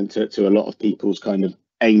moment to a lot of people's kind of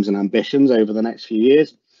aims and ambitions over the next few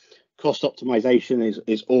years. Cost optimization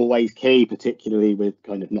is always key, particularly with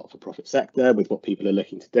kind of not-for-profit sector, with what people are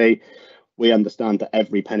looking to do. We understand that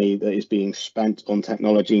every penny that is being spent on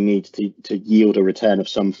technology needs to yield a return of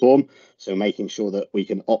some form. So making sure that we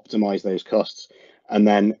can optimize those costs. And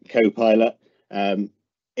then Copilot,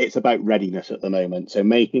 it's about readiness at the moment. So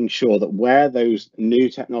making sure that where those new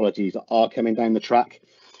technologies are coming down the track,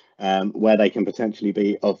 where they can potentially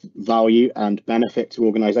be of value and benefit to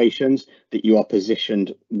organizations, that you are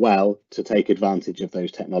positioned well to take advantage of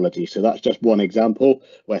those technologies. So that's just one example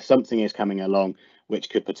where something is coming along. which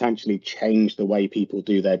could potentially change the way people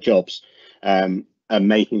do their jobs, and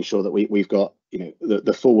making sure that we've got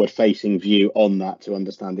the forward-facing view on that to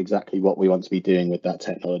understand exactly what we want to be doing with that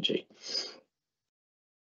technology.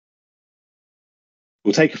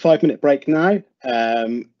 We'll take a 5-minute break now,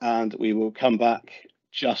 and we will come back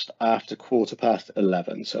just after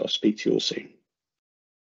 11:15. So I'll speak to you all soon.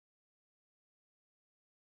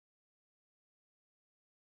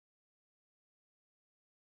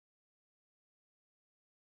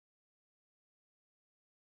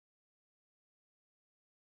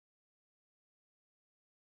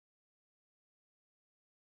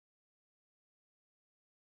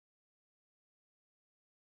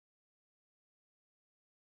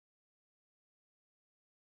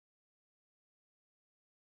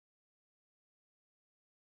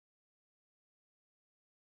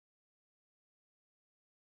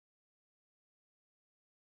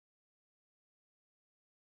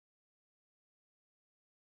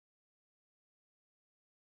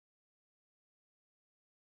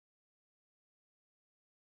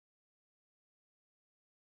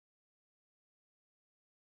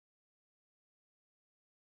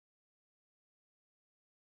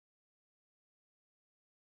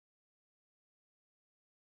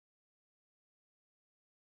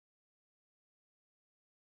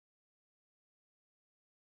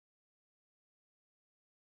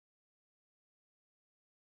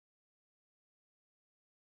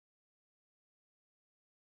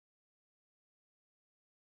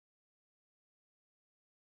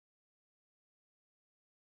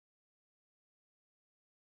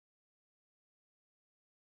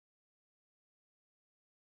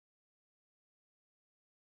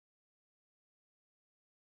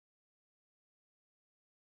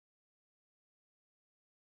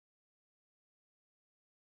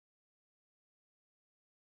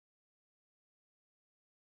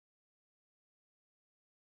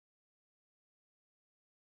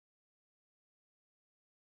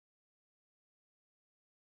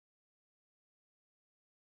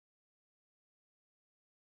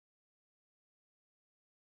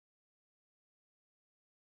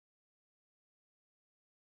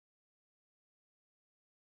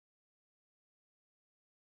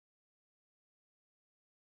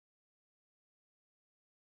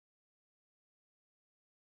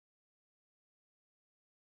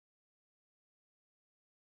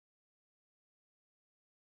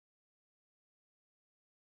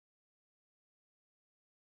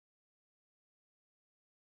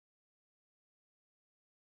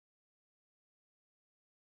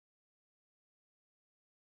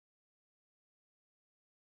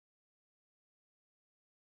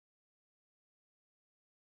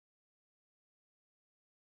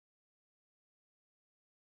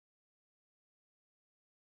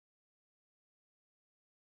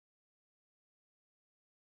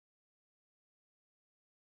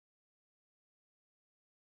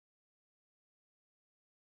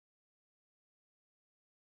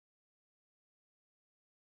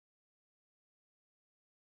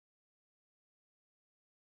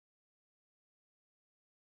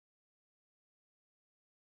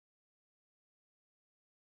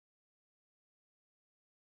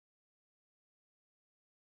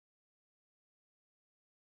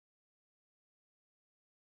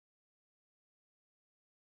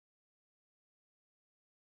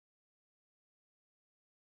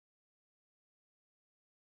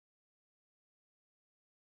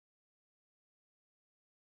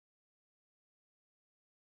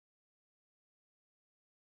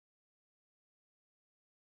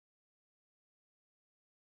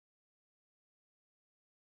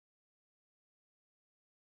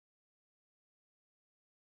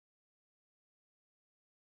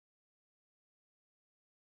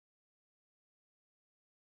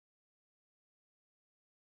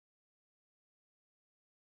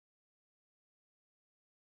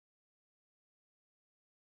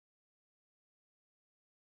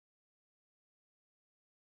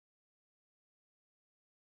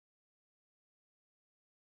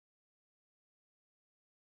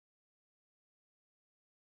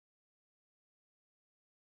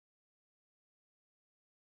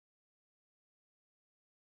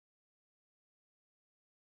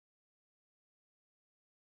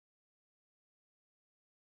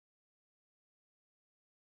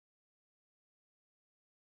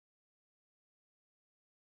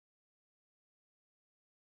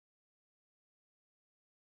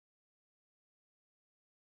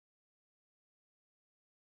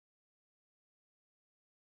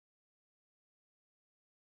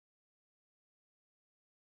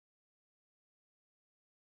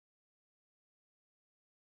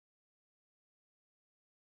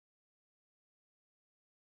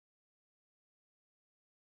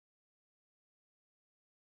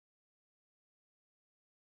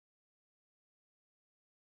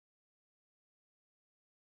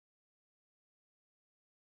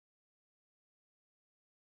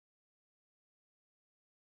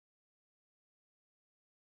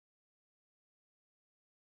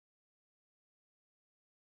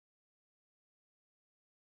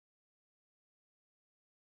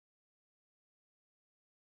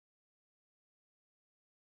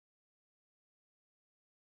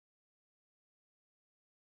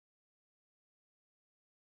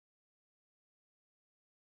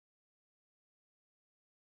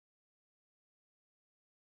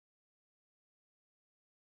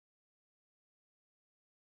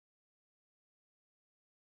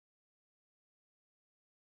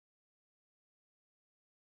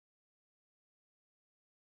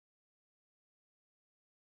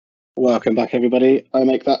 Welcome back, everybody. I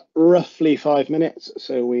make that roughly 5 minutes,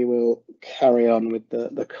 so we will carry on with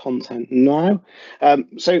the content now.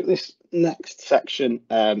 So this next section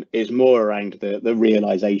is more around the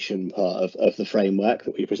realization part of the framework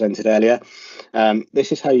that we presented earlier.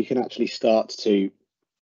 This is how you can actually start to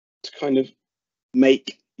kind of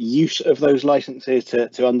make use of those licenses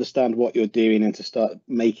to understand what you're doing and to start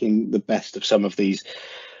making the best of some of these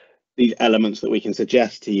elements that we can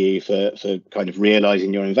suggest to you for kind of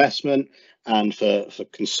realizing your investment and for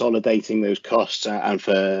consolidating those costs and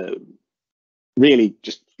for really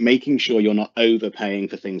just making sure you're not overpaying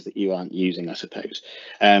for things that you aren't using, I suppose,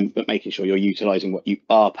 but making sure you're utilizing what you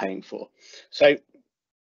are paying for. So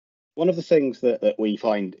one of the things that we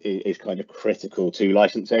find is kind of critical to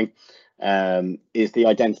licensing is the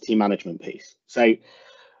identity management piece. So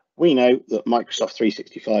we know that Microsoft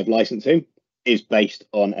 365 licensing is based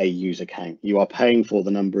on a user count. You are paying for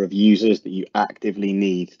the number of users that you actively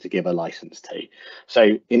need to give a license to.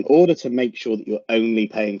 So in order to make sure that you're only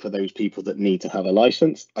paying for those people that need to have a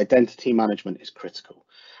license, identity management is critical.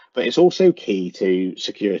 But it's also key to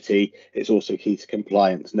security. It's also key to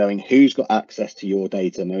compliance, knowing who's got access to your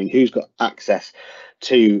data, knowing who's got access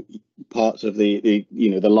to parts of the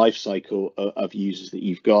life cycle of users that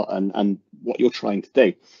you've got and what you're trying to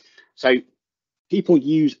do. So people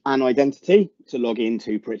use an identity to log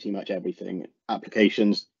into pretty much everything: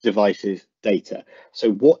 applications, devices, data.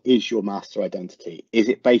 So what is your master identity? Is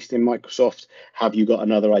it based in Microsoft? Have you got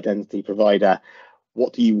another identity provider?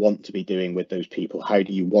 What do you want to be doing with those people? How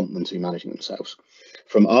do you want them to be managing themselves?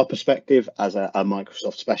 From our perspective as a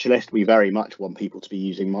Microsoft specialist, we very much want people to be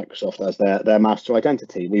using Microsoft as their master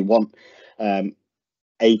identity. We want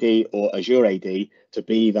AD or Azure AD to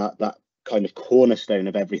be that kind of cornerstone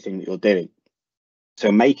of everything that you're doing. So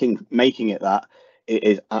making it that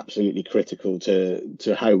is absolutely critical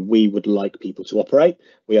to how we would like people to operate.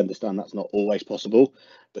 We understand that's not always possible,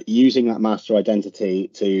 but using that master identity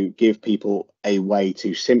to give people a way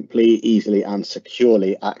to simply, easily and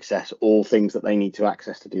securely access all things that they need to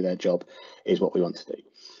access to do their job is what we want to do.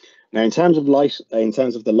 Now, in terms of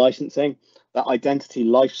the licensing, that identity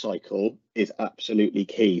lifecycle is absolutely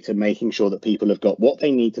key to making sure that people have got what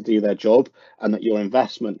they need to do their job and that your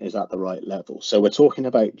investment is at the right level. So we're talking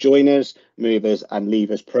about joiners, movers and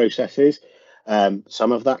leavers processes.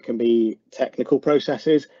 Some of that can be technical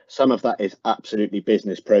processes. Some of that is absolutely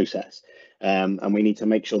business process. And we need to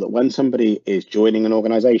make sure that when somebody is joining an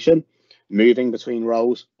organization, moving between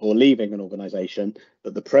roles or leaving an organization,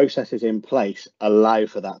 that the processes in place allow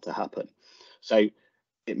for that to happen. So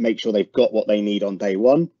it makes sure they've got what they need on day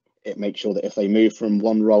one. It makes sure that if they move from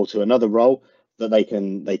one role to another role, that they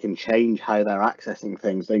can change how they're accessing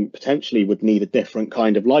things. They potentially would need a different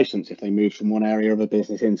kind of license if they move from one area of a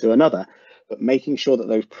business into another. But making sure that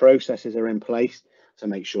those processes are in place to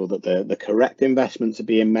make sure that the correct investments are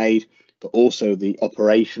being made, but also the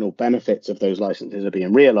operational benefits of those licenses are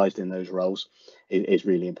being realized in those roles is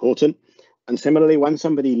really important. And similarly, when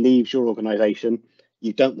somebody leaves your organization,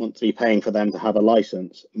 you don't want to be paying for them to have a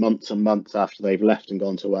license months and months after they've left and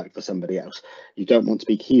gone to work for somebody else. You don't want to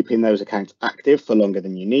be keeping those accounts active for longer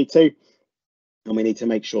than you need to. And we need to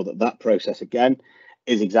make sure that that process, again,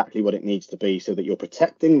 is exactly what it needs to be so that you're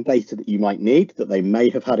protecting data that you might need, that they may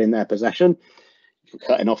have had in their possession. You're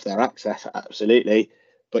cutting off their access, absolutely,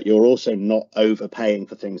 but you're also not overpaying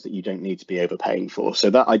for things that you don't need to be overpaying for. So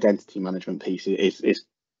that identity management piece is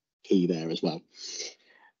key there as well.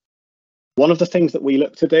 One of the things that we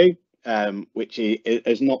look to do, which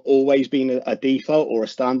has not always been a default or a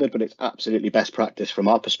standard, but it's absolutely best practice from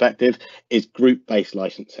our perspective, is group-based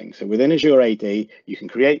licensing. So within Azure AD, you can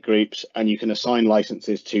create groups and you can assign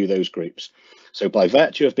licenses to those groups. So by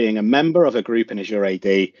virtue of being a member of a group in Azure AD,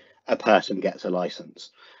 a person gets a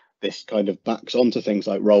license. This kind of backs onto things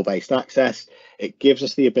like role-based access. It gives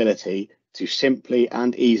us the ability to simply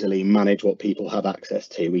and easily manage what people have access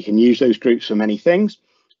to. We can use those groups for many things,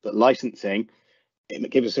 but licensing, it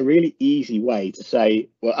gives us a really easy way to say,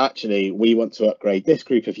 well, actually, we want to upgrade this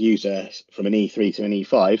group of users from an E3 to an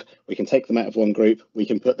E5. We can take them out of one group, we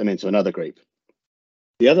can put them into another group.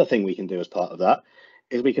 The other thing we can do as part of that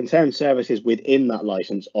is we can turn services within that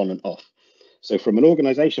license on and off. So from an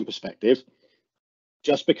organization perspective,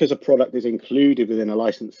 just because a product is included within a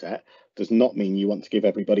license set does not mean you want to give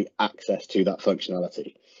everybody access to that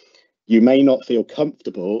functionality. You may not feel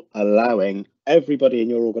comfortable allowing everybody in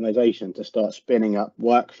your organization to start spinning up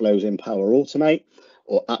workflows in Power Automate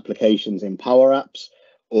or applications in Power Apps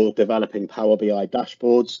or developing Power BI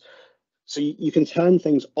dashboards. So you can turn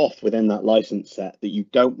things off within that license set that you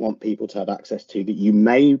don't want people to have access to, that you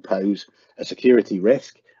may pose a security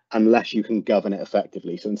risk unless you can govern it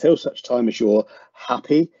effectively. So until such time as you're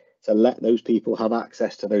happy to let those people have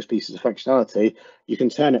access to those pieces of functionality, you can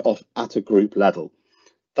turn it off at a group level.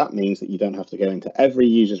 That means that you don't have to go into every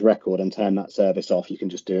user's record and turn that service off. You can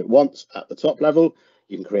just do it once at the top level.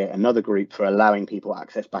 You can create another group for allowing people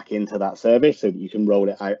access back into that service so that you can roll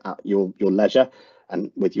it out at your leisure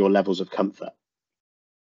and with your levels of comfort.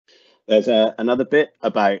 There's another bit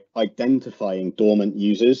about identifying dormant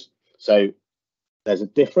users. So there's a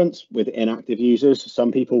difference with inactive users.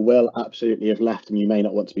 Some people will absolutely have left and you may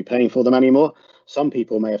not want to be paying for them anymore. Some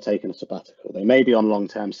people may have taken a sabbatical. They may be on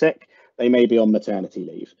long-term sick. They may be on maternity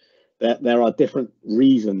leave. There are different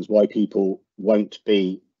reasons why people won't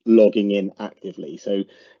be logging in actively. So,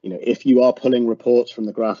 if you are pulling reports from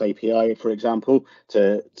the Graph API, for example,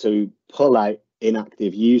 to pull out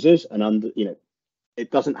inactive users and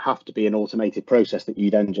it doesn't have to be an automated process that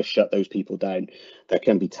you then just shut those people down. There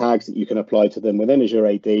can be tags that you can apply to them within Azure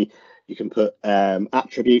AD. You can put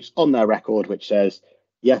attributes on their record which says,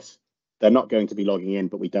 yes, they're not going to be logging in,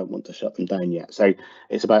 but we don't want to shut them down yet. So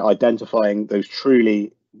it's about identifying those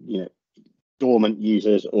truly, dormant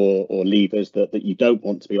users or leavers that you don't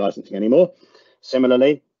want to be licensing anymore.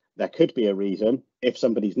 Similarly, there could be a reason, if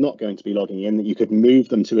somebody's not going to be logging in, that you could move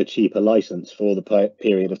them to a cheaper license for the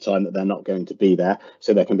period of time that they're not going to be there.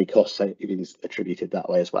 So there can be cost savings attributed that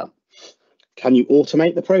way as well. Can you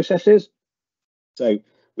automate the processes? So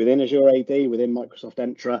within Azure AD, within Microsoft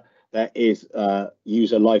Entra, there is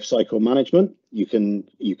user lifecycle management. You can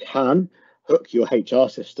hook your HR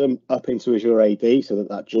system up into Azure AD so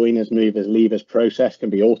that joiners, movers, leavers process can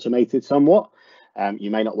be automated somewhat.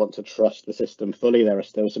 You may not want to trust the system fully. There are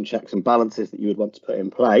still some checks and balances that you would want to put in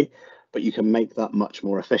play, but you can make that much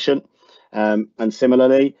more efficient. And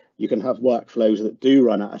similarly, you can have workflows that do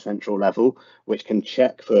run at a central level, which can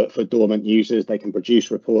check for dormant users. They can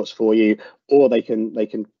produce reports for you, or they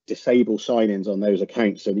can disable sign-ins on those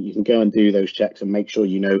accounts so that you can go and do those checks and make sure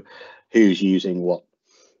you know who's using what.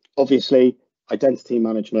 Obviously, identity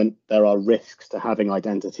management, there are risks to having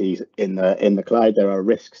identities in the cloud. There are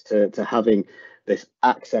risks to having this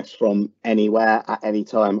access from anywhere at any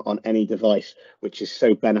time on any device, which is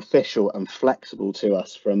so beneficial and flexible to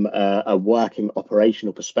us from a working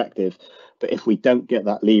operational perspective. But if we don't get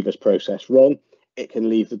that leavers process wrong, it can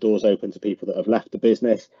leave the doors open to people that have left the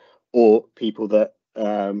business, or people that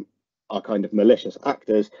are kind of malicious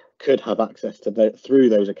actors could have access to through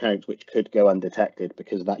those accounts, which could go undetected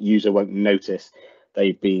because that user won't notice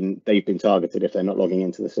they've been targeted if they're not logging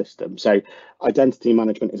into the system. So identity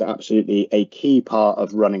management is absolutely a key part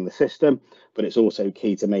of running the system, but it's also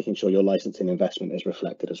key to making sure your licensing investment is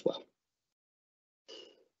reflected as well.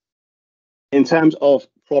 In terms of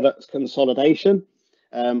product consolidation,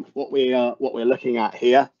 what we're looking at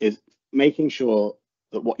here is making sure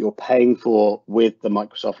that what you're paying for with the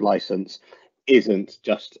Microsoft license isn't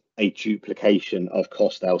just a duplication of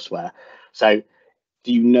cost elsewhere. So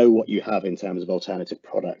do you know what you have in terms of alternative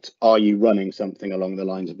product? Are you running something along the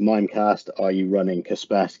lines of Mimecast? Are you running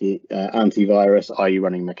Kaspersky antivirus? Are you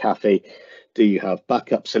running McAfee? Do you have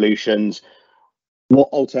backup solutions? What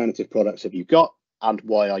alternative products have you got, and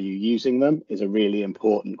why are you using them is a really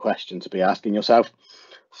important question to be asking yourself.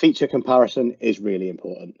 Feature comparison is really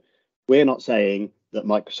important. We're not saying that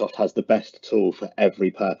Microsoft has the best tool for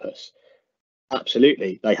every purpose.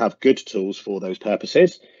 Absolutely, they have good tools for those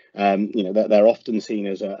purposes. They're often seen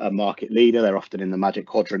as a market leader. They're often in the Magic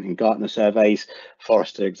Quadrant in Gartner surveys,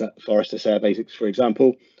 Forrester surveys, for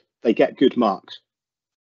example. They get good marks,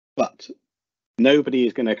 but nobody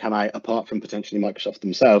is going to come out, apart from potentially Microsoft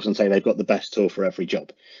themselves, and say they've got the best tool for every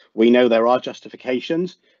job. We know there are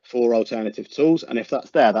justifications for alternative tools, and if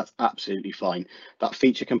that's there, that's absolutely fine. That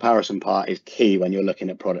feature comparison part is key when you're looking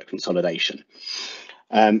at product consolidation.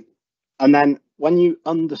 And then when you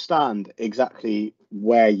understand exactly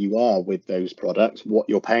where you are with those products, what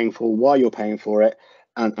you're paying for, why you're paying for it,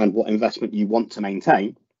 and what investment you want to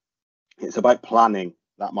maintain, it's about planning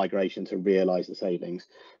that migration to realize the savings.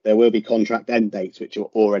 There will be contract end dates which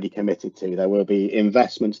you're already committed to. There will be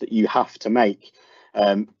investments that you have to make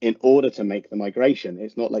in order to make the migration.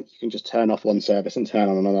 It's not like you can just turn off one service and turn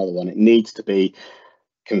on another one. It needs to be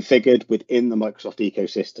configured within the Microsoft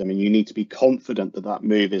ecosystem, and you need to be confident that that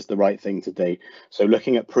move is the right thing to do. So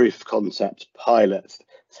looking at proof of concept, pilots,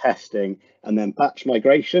 testing, and then batch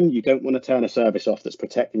migration. You don't want to turn a service off that's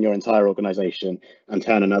protecting your entire organization and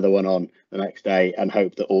turn another one on the next day and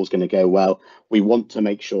hope that all's going to go well. We want to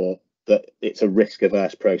make sure that it's a risk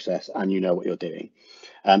averse process and you know what you're doing.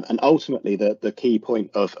 And ultimately, the key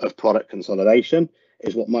point of product consolidation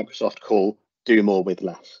is what Microsoft call do more with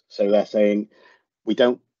less. So they're saying,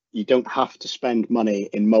 you don't have to spend money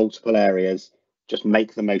in multiple areas, just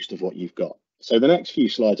make the most of what you've got. So the next few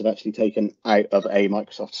slides I've actually taken out of a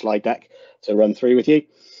Microsoft slide deck to run through with you.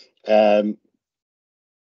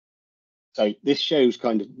 So this shows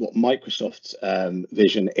kind of what Microsoft's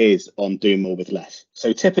vision is on doing more with less.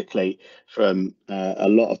 So typically, from a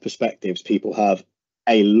lot of perspectives, people have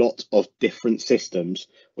a lot of different systems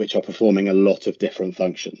which are performing a lot of different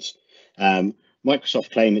functions. Microsoft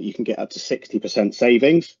claim that you can get up to 60%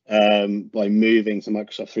 savings by moving to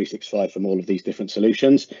Microsoft 365 from all of these different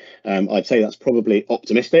solutions. I'd say that's probably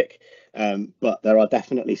optimistic, but there are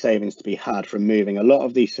definitely savings to be had from moving a lot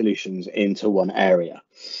of these solutions into one area.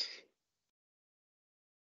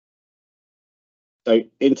 So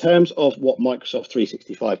in terms of what Microsoft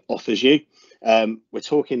 365 offers you, we're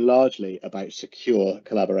talking largely about secure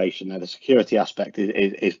collaboration. Now, the security aspect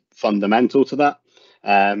is fundamental to that,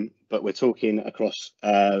 but we're talking across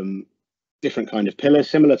different kind of pillars,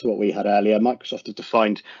 similar to what we had earlier. Microsoft has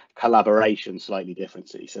defined collaboration slightly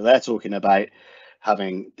differently. So they're talking about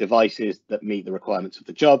having devices that meet the requirements of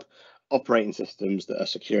the job, operating systems that are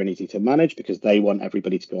secure and easy to manage because they want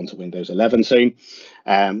everybody to go onto Windows 11 soon.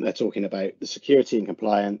 They're talking about the security and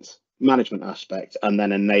compliance management aspect and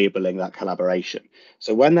then enabling that collaboration.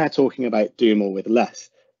 So when they're talking about do more with less,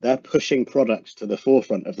 they're pushing products to the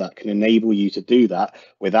forefront of that can enable you to do that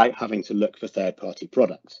without having to look for third-party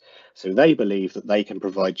products. So they believe that they can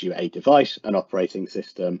provide you a device, an operating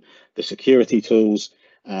system, the security tools,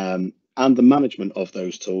 and the management of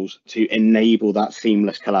those tools to enable that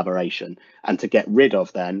seamless collaboration and to get rid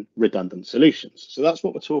of then redundant solutions. So that's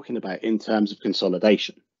what we're talking about in terms of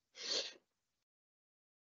consolidation.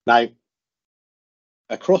 Now,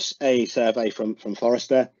 across a survey from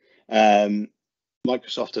Forrester,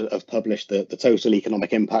 Microsoft have published the total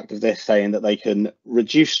economic impact of this, saying that they can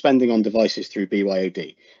reduce spending on devices through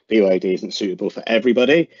BYOD. BYOD isn't suitable for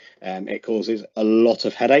everybody. It causes a lot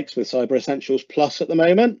of headaches with Cyber Essentials Plus at the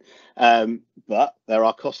moment, but there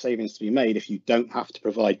are cost savings to be made if you don't have to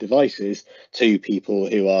provide devices to people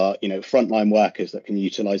who are, frontline workers that can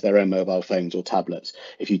utilize their own mobile phones or tablets.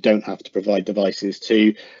 If you don't have to provide devices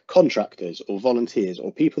to contractors or volunteers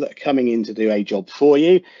or people that are coming in to do a job for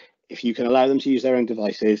you, if you can allow them to use their own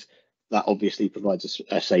devices, that obviously provides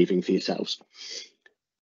a saving for yourselves.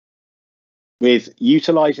 With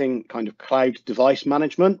utilizing kind of cloud device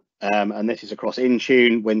management, and this is across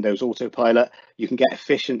Intune, Windows Autopilot, you can get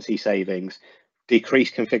efficiency savings, decrease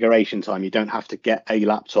configuration time. You don't have to get a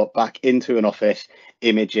laptop back into an office,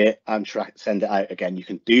 image it and send it out again. You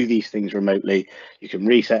can do these things remotely. You can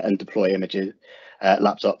reset and deploy images,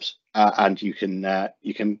 laptops, and you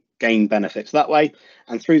can gain benefits that way.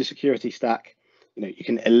 And through the security stack, you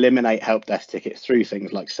can eliminate help desk tickets through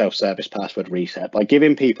things like self-service password reset. By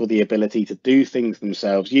giving people the ability to do things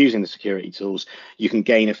themselves using the security tools, you can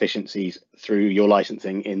gain efficiencies through your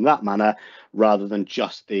licensing in that manner, rather than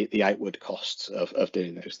just the outward costs of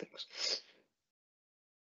doing those things.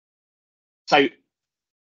 So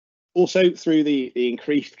also through the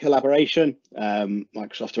increased collaboration,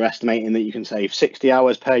 Microsoft are estimating that you can save 60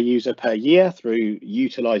 hours per user per year through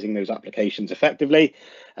utilizing those applications effectively,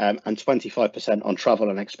 and 25% on travel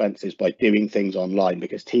and expenses by doing things online,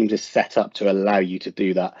 because Teams is set up to allow you to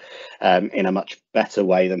do that in a much better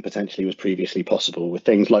way than potentially was previously possible. With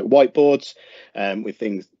things like whiteboards, with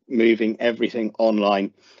things moving everything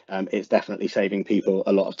online, it's definitely saving people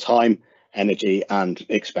a lot of time, energy and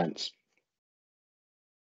expense.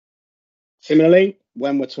 Similarly,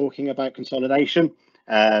 when we're talking about consolidation,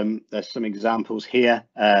 there's some examples here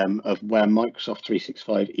of where Microsoft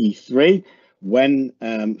 365 E3, when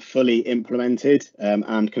fully implemented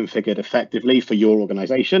and configured effectively for your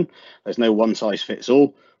organization, there's no one size fits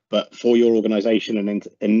all, but for your organization and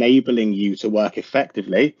enabling you to work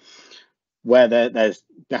effectively, where there's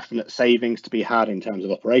definite savings to be had in terms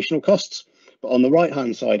of operational costs. But on the right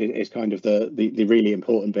hand side is kind of the really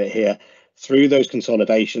important bit here. Through those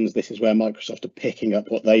consolidations, this is where Microsoft are picking up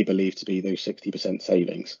what they believe to be those 60%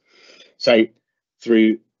 savings. So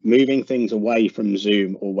through moving things away from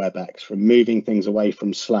Zoom or WebEx, from moving things away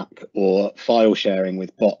from Slack or file sharing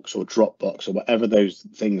with Box or Dropbox or whatever those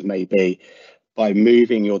things may be, by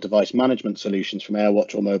moving your device management solutions from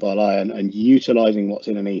AirWatch or Mobile Iron and utilizing what's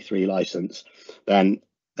in an E3 license, then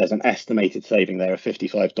there's an estimated saving there of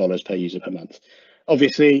 $55 per user per month.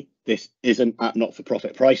 Obviously, this isn't at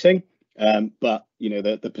not-for-profit pricing, but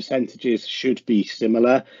the percentages should be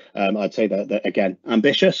similar. I'd say that again,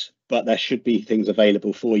 ambitious, but there should be things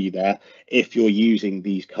available for you there if you're using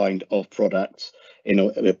these kind of products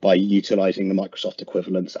by utilizing the Microsoft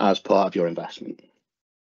equivalents as part of your investment.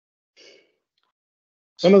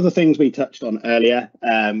 Some of the things we touched on earlier,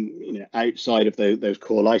 outside of those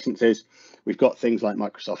core licenses, We've got things like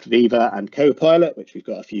Microsoft Viva and Copilot, which we've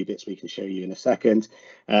got a few bits we can show you in a second.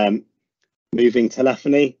 Moving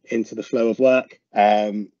telephony into the flow of work,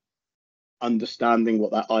 understanding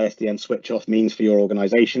what that ISDN switch off means for your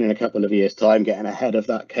organization in a couple of years' time, getting ahead of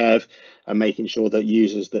that curve and making sure that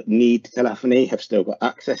users that need telephony have still got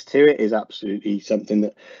access to it is absolutely something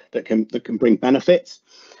that can bring benefits.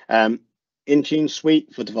 Intune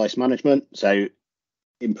suite for device management, so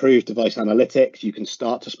improved device analytics. You can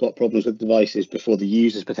start to spot problems with devices before the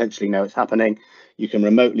users potentially know it's happening. You can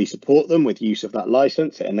remotely support them with use of that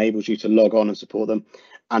license. It enables you to log on and support them,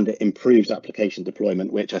 and it improves application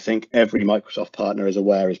deployment, which I think every Microsoft partner is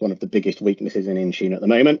aware is one of the biggest weaknesses in Intune at the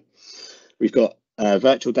moment. We've got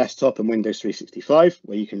virtual desktop and Windows 365,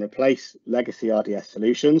 where you can replace legacy RDS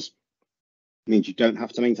solutions. It means you don't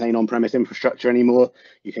have to maintain on-premise infrastructure anymore.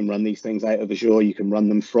 You can run these things out of Azure. You can run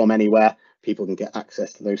them from anywhere. People can get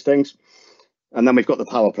access to those things. And then we've got the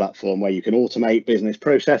Power Platform, where you can automate business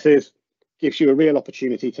processes. Gives you a real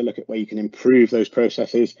opportunity to look at where you can improve those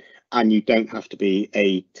processes, and you don't have to be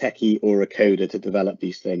a techie or a coder to develop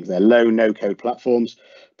these things. They're low, no-code platforms,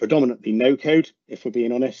 predominantly no-code, if we're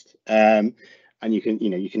being honest. And you can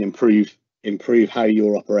improve how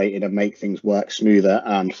you're operating and make things work smoother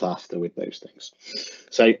and faster with those things.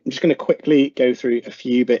 So I'm just going to quickly go through a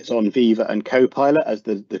few bits on Viva and Copilot as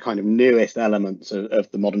the kind of newest elements of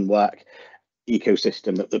the modern work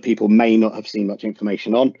ecosystem that people may not have seen much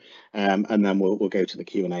information on, and then we'll go to the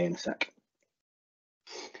Q&A in a sec.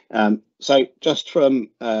 So just from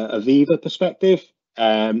a Viva perspective,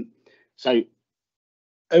 so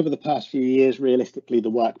over the past few years, realistically, the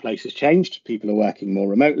workplace has changed. People are working more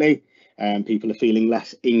remotely, and people are feeling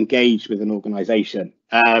less engaged with an organization.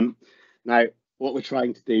 Now, what we're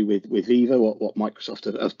trying to do with Viva, what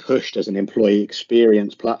Microsoft have pushed as an employee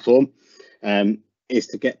experience platform, is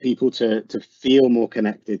to get people to feel more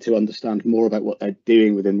connected, to understand more about what they're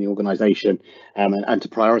doing within the organization, and to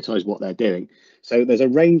prioritize what they're doing. So there's a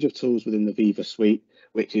range of tools within the Viva suite,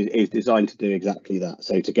 which is designed to do exactly that.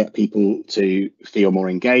 So to get people to feel more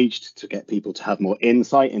engaged, to get people to have more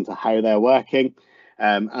insight into how they're working,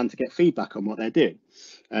 and to get feedback on what they're doing.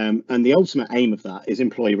 And the ultimate aim of that is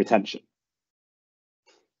employee retention.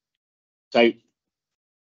 So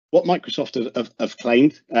what Microsoft have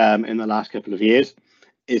claimed in the last couple of years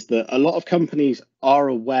is that a lot of companies are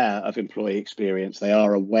aware of employee experience. They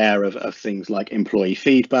are aware of things like employee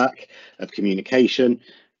feedback, of communication,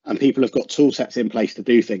 and people have got tool sets in place to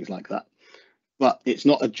do things like that. But it's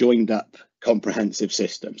not a joined up comprehensive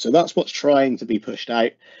system. So that's what's trying to be pushed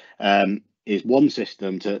out, is one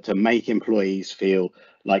system to make employees feel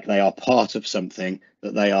like they are part of something,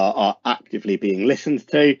 that they are actively being listened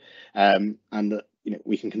to, and that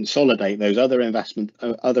we can consolidate those other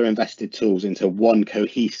invested tools into one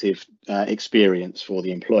cohesive experience for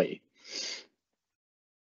the employee.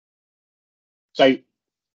 So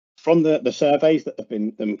from the surveys that have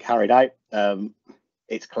been carried out,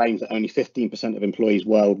 it's claimed that only 15% of employees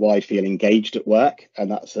worldwide feel engaged at work,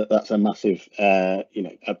 and that's a massive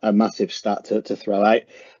a massive stat to throw out,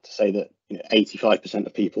 to say that 85%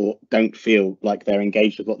 of people don't feel like they're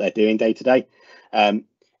engaged with what they're doing day to day.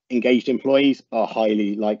 Engaged employees are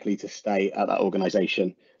highly likely to stay at that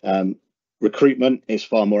organization. Recruitment is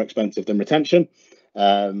far more expensive than retention.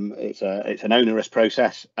 It's an onerous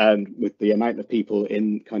process, and with the amount of people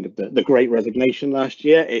in kind of the Great Resignation last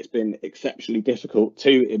year, it's been exceptionally difficult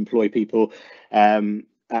to employ people and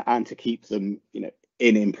to keep them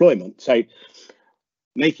in employment. So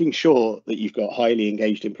making sure that you've got highly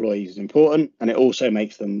engaged employees is important, and it also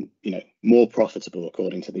makes them more profitable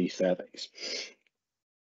according to these surveys.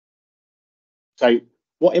 So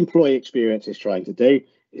what employee experience is trying to do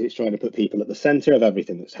is it's trying to put people at the center of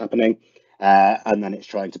everything that's happening, and then it's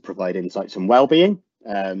trying to provide insights and well-being.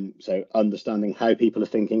 So understanding how people are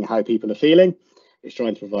thinking, how people are feeling. It's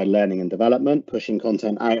trying to provide learning and development, pushing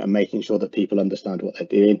content out and making sure that people understand what they're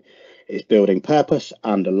doing. It's building purpose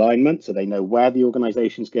and alignment, so they know where the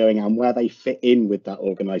organization's going and where they fit in with that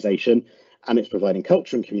organization. And it's providing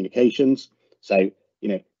culture and communications. So,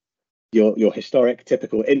 your historic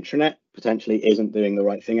typical intranet potentially isn't doing the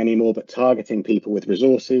right thing anymore, but targeting people with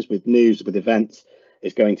resources, with news, with events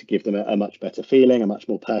is going to give them a much better feeling, a much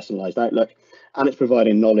more personalized outlook. And it's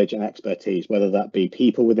providing knowledge and expertise, whether that be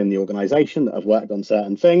people within the organization that have worked on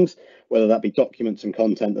certain things, whether that be documents and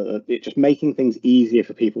content, it's just making things easier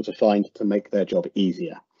for people to find to make their job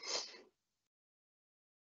easier.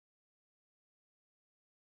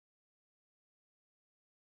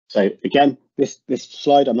 So again, this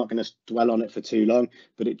slide, I'm not going to dwell on it for too long,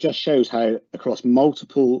 but it just shows how across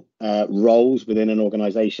multiple roles within an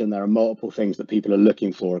organization, there are multiple things that people are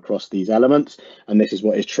looking for across these elements. And this is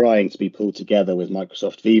what is trying to be pulled together with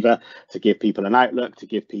Microsoft Viva to give people an outlook, to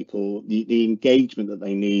give people the engagement that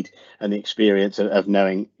they need and the experience of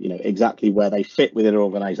knowing, exactly where they fit within an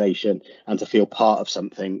organization and to feel part of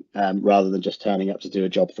something rather than just turning up to do a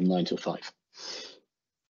job from 9 till 5.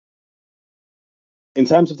 In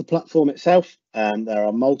terms of the platform itself, there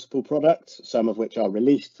are multiple products, some of which are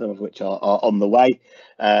released, some of which are on the way.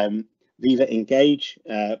 Viva Engage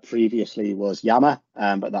previously was Yammer,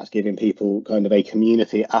 but that's giving people kind of a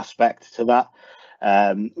community aspect to that.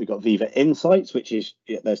 We've got Viva Insights, which is,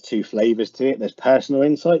 there's two flavors to it. There's personal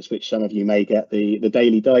insights, which some of you may get the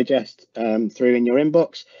daily digest through in your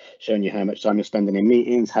inbox, showing you how much time you're spending in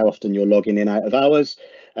meetings, how often you're logging in out of hours,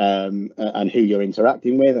 and who you're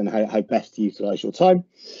interacting with and how best to utilize your time.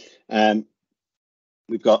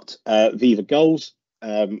 We've got Viva Goals,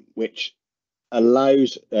 which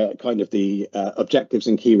allows kind of the objectives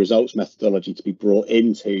and key results methodology to be brought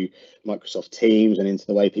into Microsoft Teams and into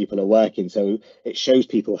the way people are working. So it shows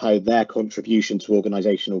people how their contribution to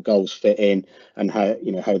organizational goals fit in and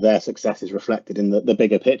how their success is reflected in the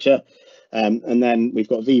bigger picture. And then we've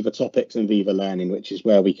got Viva Topics and Viva Learning, which is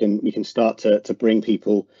where we can start to bring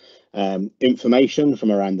people information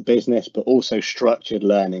from around the business, but also structured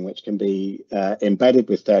learning, which can be embedded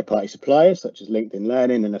with third-party suppliers such as LinkedIn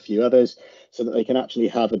Learning and a few others, so that they can actually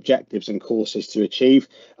have objectives and courses to achieve.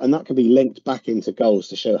 And that can be linked back into goals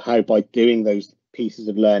to show how by doing those pieces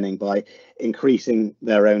of learning, by increasing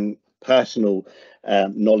their own personal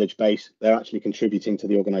knowledge base, they're actually contributing to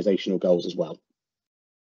the organizational goals as well.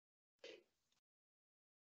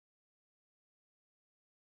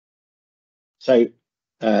 So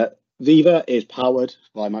Viva is powered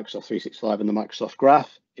by Microsoft 365 and the Microsoft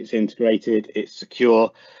Graph. It's integrated, it's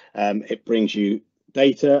secure, it brings you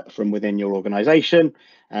data from within your organization,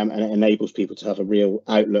 and it enables people to have a real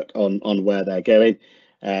outlook on where they're going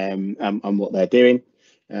and what they're doing.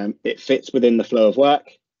 It fits within the flow of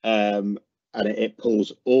work, and it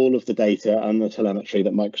pulls all of the data and the telemetry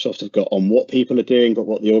that Microsoft have got on what people are doing, but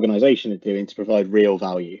what the organization are doing to provide real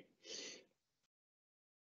value.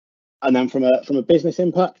 And then from a business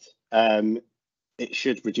impact, it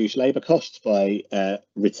should reduce labour costs by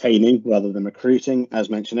retaining rather than recruiting, as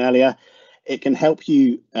mentioned earlier. It can help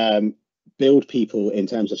you build people in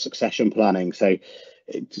terms of succession planning. So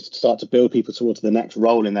start to build people towards the next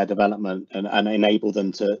role in their development and enable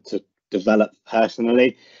them to develop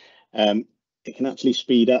personally. It can actually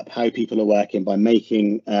speed up how people are working by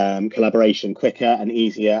making collaboration quicker and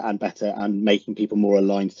easier and better, and making people more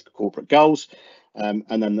aligned to corporate goals. And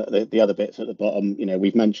then the other bits at the bottom,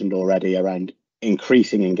 we've mentioned already around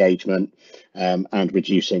increasing engagement and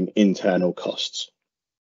reducing internal costs.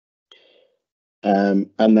 And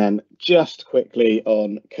then just quickly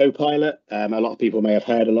on Copilot, a lot of people may have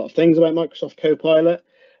heard a lot of things about Microsoft Copilot.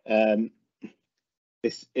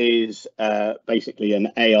 This is basically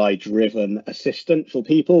an AI-driven assistant for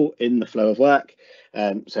people in the flow of work.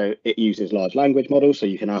 So it uses large language models, so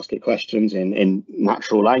you can ask it questions in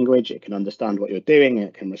natural language. It can understand what you're doing,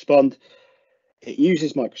 it can respond. It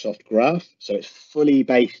uses Microsoft Graph, so it's fully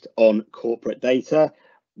based on corporate data.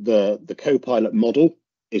 The Copilot model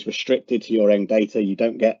is restricted to your own data. You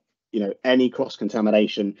don't get any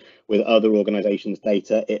cross-contamination with other organizations'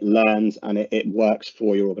 data. It learns and it works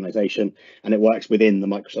for your organization, and it works within the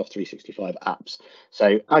Microsoft 365 apps.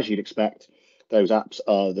 So as you'd expect, those apps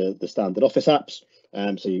are the standard Office apps.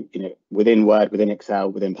 So within Word, within Excel,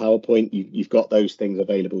 within PowerPoint, you've got those things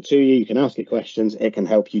available to you. You can ask it questions. It can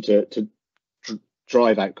help you to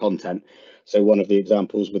drive out content. So one of the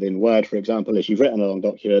examples within Word, for example, is you've written a long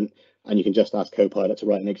document and you can just ask Copilot to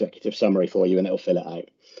write an executive summary for you and it'll fill it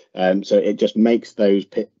out. So it just makes those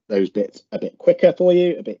bits a bit quicker for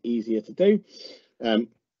you, a bit easier to do.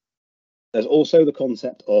 There's also the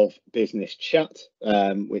concept of business chat,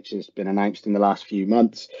 which has been announced in the last few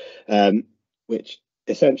months, which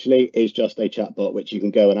essentially is just a chatbot which you can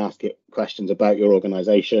go and ask it questions about your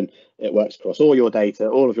organization. It works across all your data,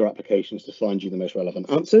 all of your applications to find you the most relevant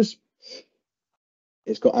answers.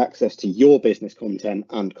 It's got access to your business content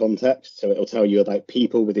and context, so it'll tell you about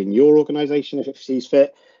people within your organization if it sees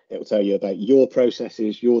fit. It will tell you about your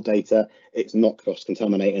processes, your data. It's not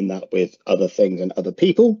cross-contaminating that with other things and other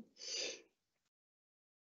people.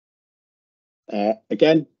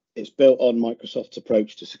 Again, it's built on Microsoft's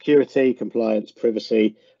approach to security, compliance,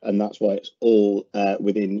 privacy, and that's why it's all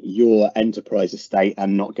within your enterprise estate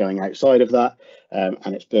and not going outside of that.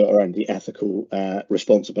 And it's built around the ethical,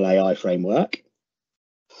 responsible AI framework.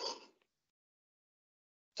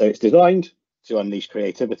 So it's designed to unleash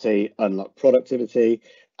creativity, unlock productivity,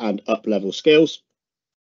 and up-level skills.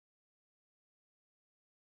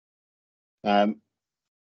 And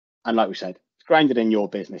like we said, it's grounded in your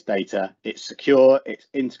business data. It's secure. It's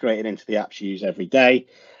integrated into the apps you use every day.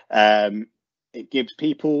 It gives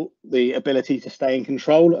people the ability to stay in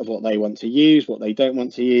control of what they want to use, what they don't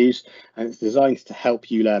want to use, and it's designed to help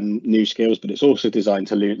you learn new skills, but it's also designed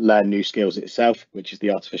to learn new skills itself, which is the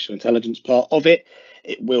artificial intelligence part of it.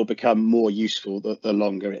 It will become more useful the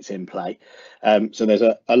longer it's in play. So there's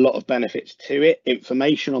a lot of benefits to it.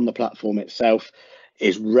 Information on the platform itself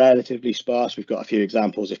is relatively sparse. We've got a few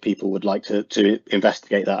examples if people would like to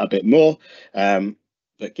investigate that a bit more.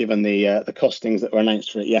 But given the costings that were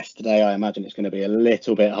announced for it yesterday, I imagine it's going to be a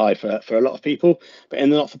little bit high for a lot of people. But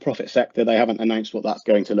in the not-for-profit sector, they haven't announced what that's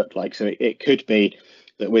going to look like. So it could be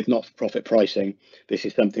that with not-for-profit pricing, this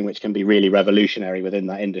is something which can be really revolutionary within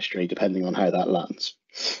that industry, depending on how that lands.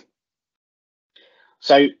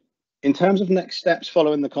 So in terms of next steps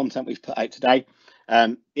following the content we've put out today,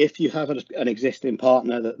 if you have an existing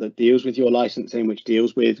partner that deals with your licensing, which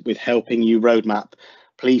deals with helping you roadmap,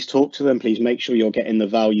 please talk to them. Please make sure you're getting the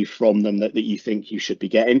value from them that you think you should be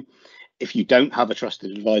getting. If you don't have a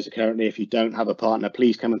trusted advisor currently, if you don't have a partner,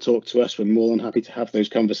 please come and talk to us. We're more than happy to have those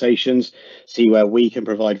conversations, see where we can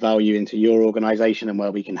provide value into your organisation and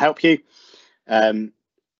where we can help you.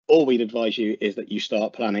 All we'd advise you is that you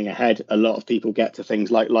start planning ahead. A lot of people get to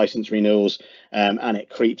things like license renewals and it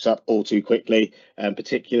creeps up all too quickly,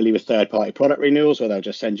 particularly with third-party product renewals, where they'll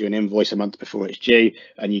just send you an invoice a month before it's due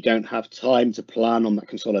and you don't have time to plan on that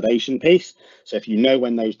consolidation piece. So if you know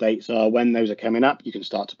when those dates are, when those are coming up, you can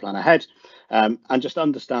start to plan ahead and just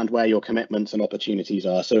understand where your commitments and opportunities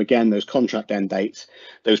are. So again, those contract end dates,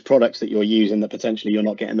 those products that you're using that potentially you're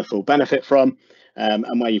not getting the full benefit from,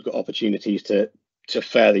 and where you've got opportunities to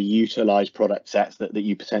further utilize product sets that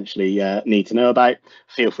you potentially need to know about,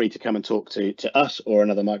 feel free to come and talk to us or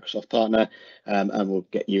another Microsoft partner, and we'll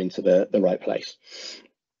get you into the right place.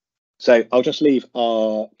 So I'll just leave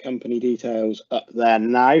our company details up there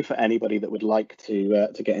now for anybody that would like to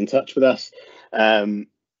get in touch with us. Yeah,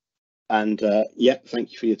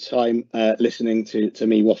 thank you for your time listening to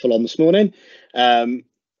me waffle on this morning.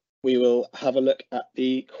 We will have a look at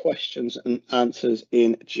the questions and answers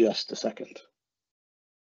in just a second.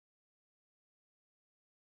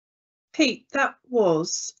 Pete, that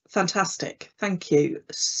was fantastic. Thank you.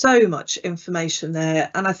 So much information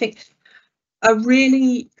there. And I think a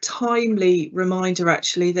really timely reminder,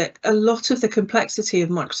 actually, that a lot of the complexity of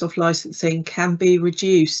Microsoft licensing can be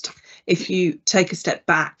reduced if you take a step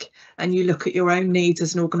back and you look at your own needs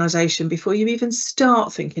as an organisation before you even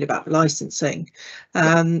start thinking about licensing.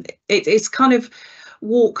 It's kind of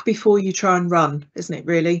walk before you try and run, isn't it,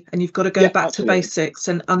 really? And you've got to go back absolutely to basics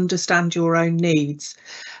and understand your own needs.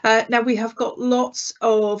 Now we have got lots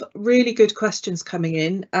of really good questions coming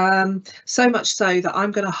in, so much so that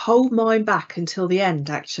I'm going to hold mine back until the end,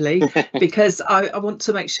 actually, because I want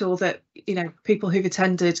to make sure that people who've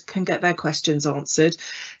attended can get their questions answered.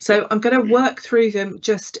 So I'm going to work through them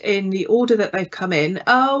just in the order that they've come in.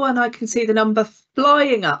 Oh, and I can see the number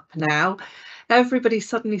flying up now. Everybody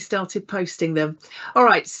suddenly started posting them. All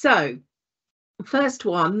right, so first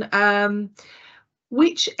one,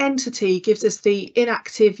 which entity gives us the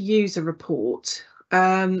inactive user report?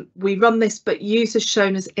 We run this, but users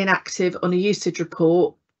shown as inactive on a usage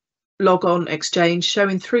report, log on exchange,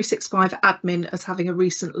 showing 365 admin as having a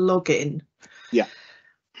recent login. Yeah.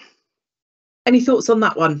 Any thoughts on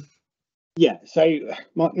that one? Yeah, so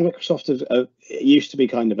Microsoft it used to be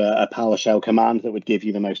kind of a PowerShell command that would give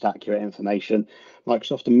you the most accurate information.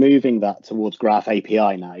 Microsoft are moving that towards Graph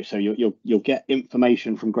API now, so you'll get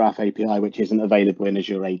information from Graph API which isn't available in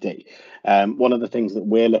Azure AD. One of the things that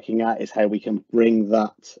we're looking at is how we can bring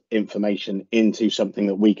that information into something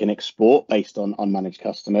that we can export based on managed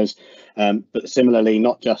customers, but similarly,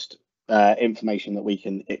 not just information that we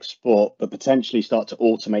can export, but potentially start to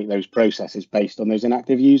automate those processes based on those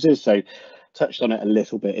inactive users. So touched on it a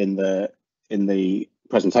little bit in the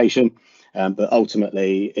presentation, but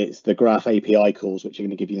ultimately it's the Graph API calls which are going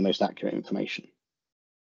to give you the most accurate information.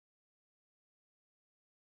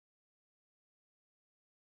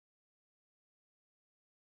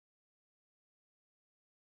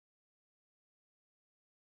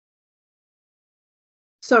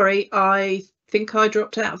 Sorry, I think I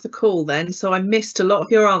dropped out of the call then, so I missed a lot of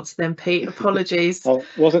your answer then, Pete. Apologies. I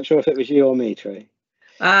wasn't sure if it was you or me, Tree.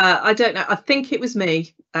 I don't know. I think it was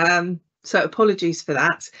me. So apologies for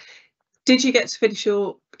that. Did you get to finish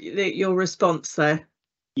your response there?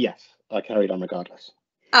 Yes, I carried on regardless.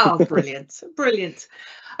 Oh, brilliant. Brilliant.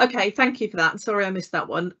 Okay, thank you for that. I'm sorry I missed that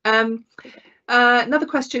one. Another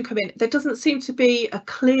question come in. There doesn't seem to be a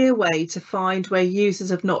clear way to find where users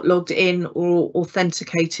have not logged in or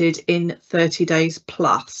authenticated in 30 days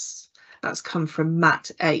plus. That's come from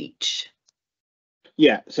Matt H.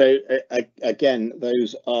 Yeah, so again,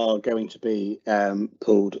 those are going to be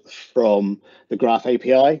pulled from the Graph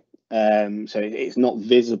API. So it's not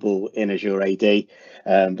visible in Azure AD,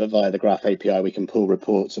 but via the Graph API, we can pull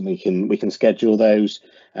reports and we can schedule those,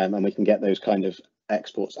 and we can get those kind of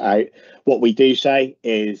exports out. What we do say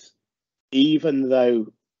is, even though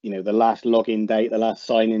the last login date, the last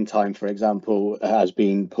sign-in time, for example, has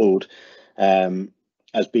been pulled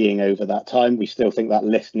as being over that time, we still think that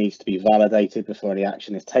list needs to be validated before any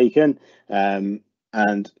action is taken.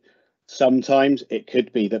 And sometimes it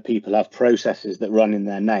could be that people have processes that run in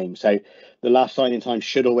their name. So the last sign-in time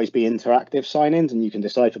should always be interactive sign-ins, and you can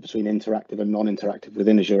decipher between interactive and non-interactive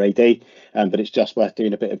within Azure AD, but it's just worth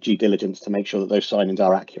doing a bit of due diligence to make sure that those sign-ins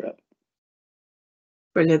are accurate.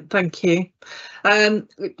 Brilliant, thank you.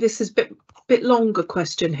 This is a bit longer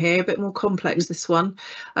question here, a bit more complex, this one,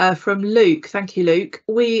 from Luke. Thank you, Luke.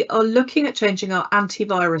 We are looking at changing our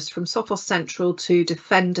antivirus from Sophos Central to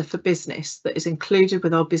Defender for Business that is included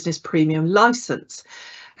with our Business Premium license.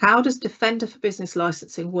 How does Defender for Business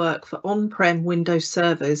licensing work for on-prem Windows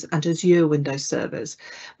servers and Azure Windows servers?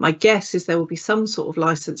 My guess is there will be some sort of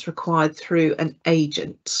license required through an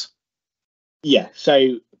agent. Yeah,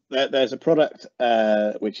 so there's a product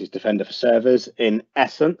which is Defender for Servers. In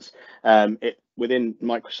essence, within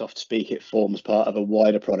Microsoft speak, it forms part of a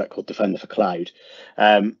wider product called Defender for Cloud.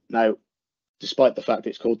 Now, despite the fact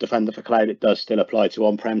it's called Defender for Cloud, it does still apply to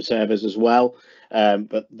on-prem servers as well,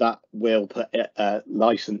 but that will put a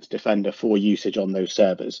license Defender for usage on those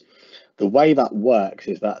servers. The way that works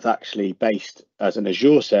is that's actually based as an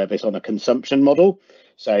Azure service on a consumption model.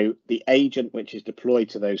 So the agent which is deployed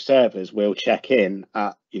to those servers will check in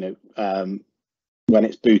at when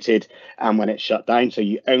it's booted and when it's shut down. So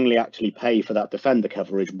you only actually pay for that Defender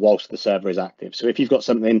coverage whilst the server is active. So if you've got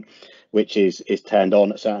something which is turned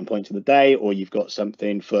on at certain points of the day, or you've got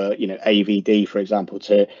something for AVD, for example,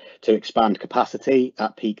 to expand capacity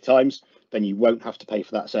at peak times, then you won't have to pay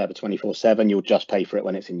for that server 24/7. You'll just pay for it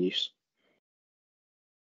when it's in use.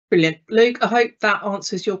 Brilliant. Luke, I hope that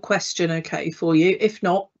answers your question okay for you. If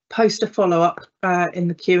not, post a follow-up in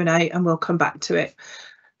the Q&A and we'll come back to it.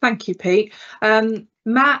 Thank you, Pete.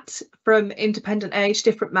 Matt from Independent Age,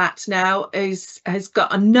 different Matt now, has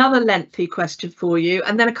got another lengthy question for you,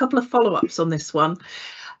 and then a couple of follow-ups on this one.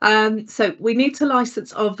 So we need to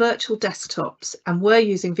license our virtual desktops, and we're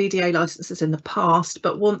using VDA licenses in the past,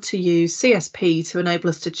 but want to use CSP to enable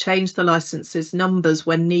us to change the licenses numbers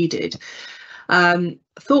when needed.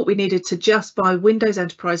 Thought we needed to just buy Windows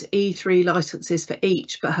Enterprise E3 licenses for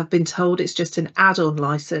each, but have been told it's just an add-on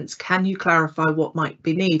license. Can you clarify what might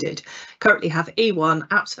be needed? Currently have E1,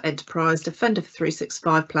 Apps for Enterprise, Defender for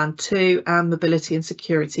 365 Plan 2, and Mobility and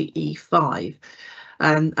Security E5.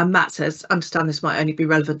 And Matt says, understand this might only be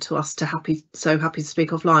relevant to us, happy to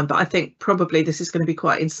speak offline, but I think probably this is going to be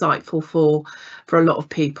quite insightful for a lot of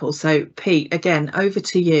people. So Pete, again, over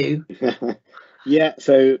to you. Yeah,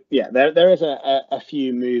 so yeah, there is a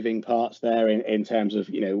few moving parts there in terms of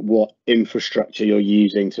what infrastructure you're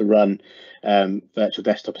using to run virtual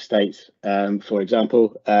desktop estates. For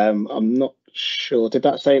example, I'm not sure. Did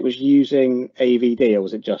that say it was using AVD or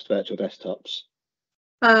was it just virtual desktops?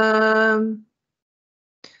 And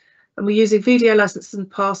we're using VDA licenses in the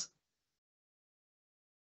past.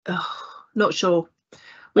 Oh, not sure.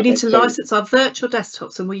 We need to license our virtual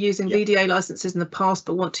desktops, and we're using VDA licenses in the past,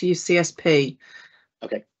 but want to use CSP.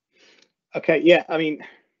 Okay. Yeah. I mean,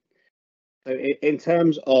 in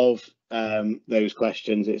terms of those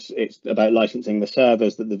questions, it's about licensing the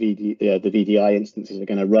servers that the VDI instances are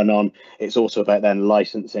going to run on. It's also about then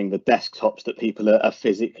licensing the desktops that people are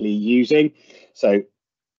physically using. So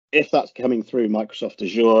if that's coming through Microsoft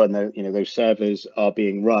Azure and those servers are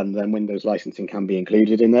being run, then Windows licensing can be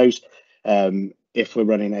included in those. If we're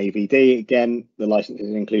running AVD, again, the license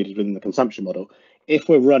is included within the consumption model. If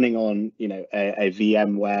we're running on a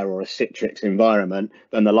VMware or a Citrix environment,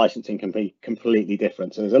 then the licensing can be completely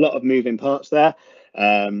different. So there's a lot of moving parts there,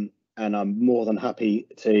 and I'm more than happy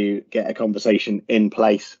to get a conversation in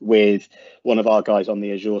place with one of our guys on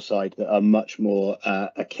the Azure side that are much more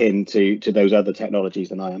akin to those other technologies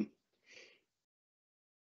than I am.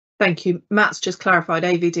 Thank you. Matt's just clarified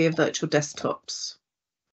AVD of virtual desktops.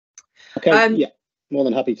 Okay, yeah, more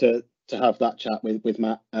than happy to have that chat with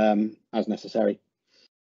Matt as necessary.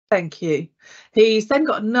 Thank you. He's then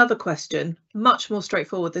got another question, much more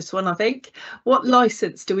straightforward, this one, I think. What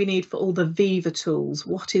license do we need for all the Viva tools?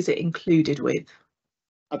 What is it included with?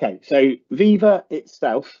 Okay, so Viva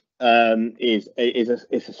itself is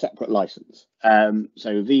a separate license.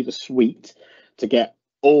 So Viva Suite, to get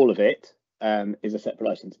all of it, is a separate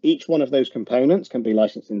license. Each one of those components can be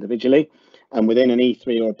licensed individually, and within an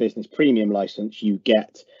E3 or a business premium license, you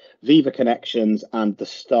get Viva Connections and the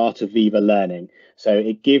start of Viva Learning. So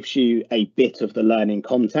it gives you a bit of the learning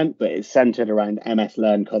content, but it's centered around MS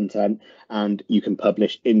Learn content, and you can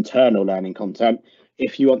publish internal learning content.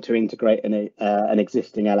 If you want to integrate an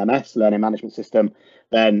existing LMS, learning management system,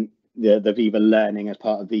 then the Viva Learning as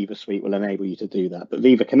part of Viva Suite will enable you to do that. But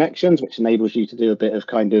Viva Connections, which enables you to do a bit of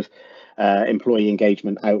kind of employee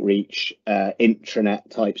engagement, outreach, intranet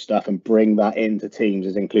type stuff, and bring that into Teams,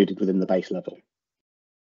 is included within the base level.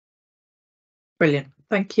 Brilliant,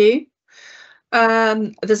 thank you.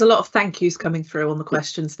 There's a lot of thank yous coming through on the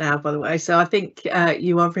questions now, by the way, so I think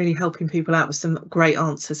you are really helping people out with some great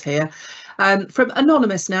answers here. From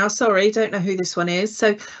Anonymous now, sorry, don't know who this one is.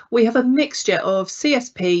 So we have a mixture of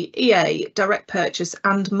CSP, EA, direct purchase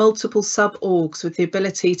and multiple sub-orgs with the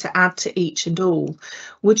ability to add to each and all.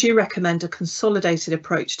 Would you recommend a consolidated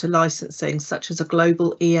approach to licensing, such as a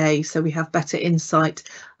global EA, so we have better insight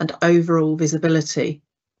and overall visibility?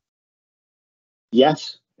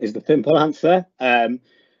 Yes, is the simple answer.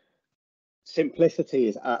 Simplicity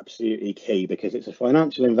is absolutely key because it's a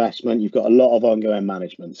financial investment. You've got a lot of ongoing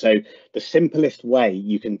management. So the simplest way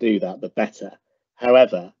you can do that, the better.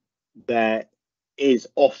 However, there is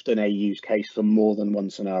often a use case for more than one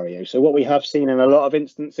scenario. So what we have seen in a lot of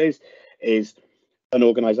instances is an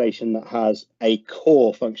organization that has a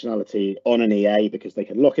core functionality on an EA because they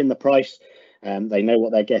can lock in the price, they know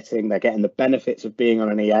what they're getting the benefits of being on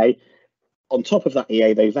an EA. On top of that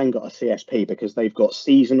EA, they've then got a CSP because they've got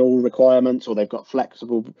seasonal requirements or they've got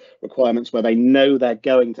flexible requirements where they know they're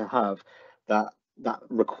going to have that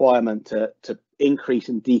requirement to increase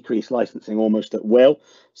and decrease licensing almost at will.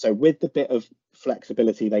 So with the bit of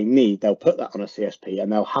flexibility they need, they'll put that on a CSP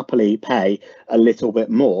and they'll happily pay a little bit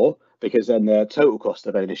more, because then the total cost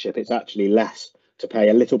of ownership, it's actually less to pay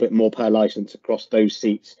a little bit more per license across those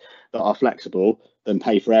seats that are flexible than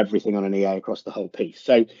pay for everything on an EA across the whole piece.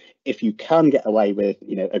 So if you can get away with,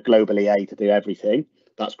 a global EA to do everything,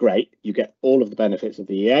 that's great. You get all of the benefits of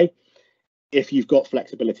the EA. If you've got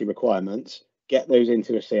flexibility requirements, get those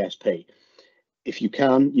into a CSP. If you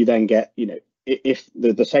can, you then get, if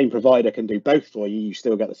the same provider can do both for you, you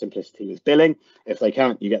still get the simplicity with billing. If they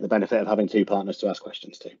can't, you get the benefit of having two partners to ask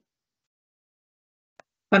questions to.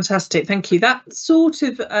 Fantastic, thank you. That sort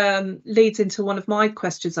of leads into one of my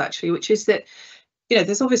questions, actually, which is that,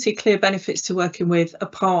 there's obviously clear benefits to working with a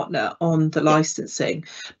partner on the licensing,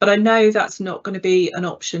 but I know that's not going to be an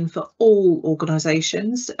option for all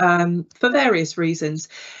organisations for various reasons.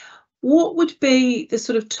 What would be the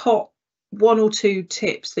sort of top one or two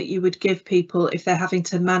tips that you would give people if they're having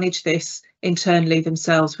to manage this internally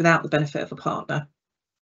themselves without the benefit of a partner?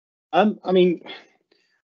 I mean,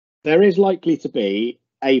 there is likely to be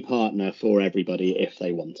a partner for everybody if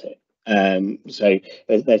they want it. So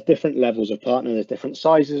there's different levels of partner, there's different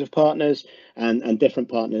sizes of partners, and different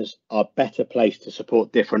partners are better placed to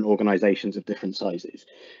support different organizations of different sizes.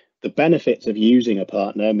 The benefits of using a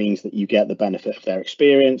partner means that you get the benefit of their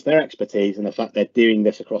experience, their expertise, and the fact they're doing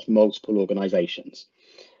this across multiple organizations.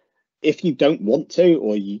 If you don't want to,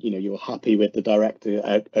 or you're happy with the direct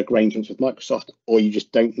arrangements with Microsoft, or you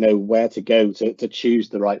just don't know where to go to choose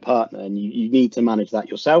the right partner, and you need to manage that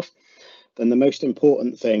yourself, then the most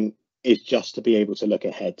important thing is just to be able to look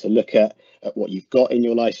ahead, to look at what you've got in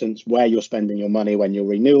your license, where you're spending your money when your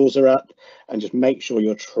renewals are up, and just make sure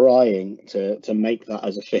you're trying to make that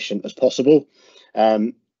as efficient as possible.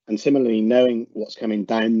 And similarly, knowing what's coming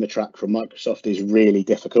down the track from Microsoft is really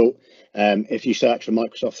difficult. If you search for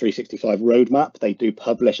Microsoft 365 roadmap, they do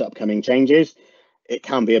publish upcoming changes. It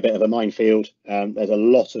can be a bit of a minefield. There's a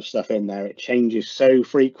lot of stuff in there. It changes so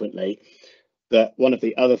frequently that one of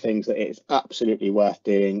the other things that it's absolutely worth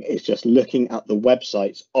doing is just looking at the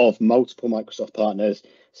websites of multiple Microsoft partners,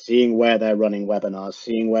 seeing where they're running webinars,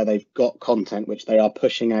 seeing where they've got content which they are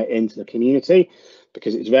pushing out into the community,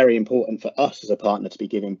 because it's very important for us as a partner to be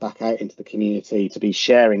giving back out into the community, to be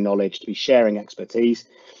sharing knowledge, to be sharing expertise,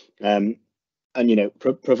 and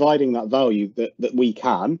providing that value that we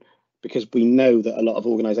can, because we know that a lot of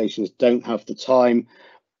organizations don't have the time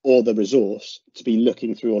or the resource to be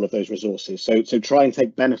looking through all of those resources. So try and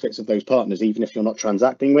take benefits of those partners, even if you're not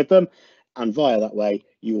transacting with them. And via that way,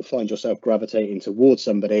 you will find yourself gravitating towards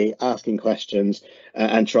somebody, asking questions,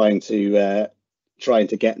 and trying to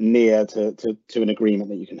get near to an agreement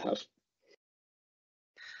that you can have.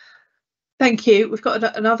 Thank you. We've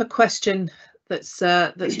got another question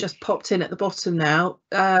that's just popped in at the bottom now,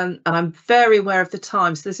 and I'm very aware of the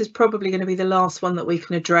time, so this is probably going to be the last one that we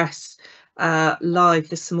can address live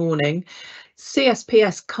this morning.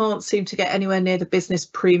 CSPS can't seem to get anywhere near the business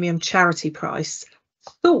premium charity price.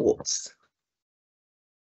 Thoughts?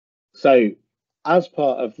 So, as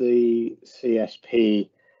part of the CSP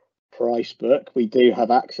price book, we do have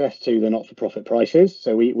access to the not-for-profit prices.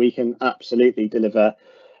 So we can absolutely deliver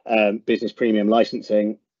business premium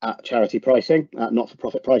licensing at charity pricing, at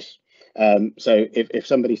not-for-profit price. So if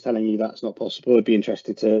somebody's telling you that's not possible, I'd be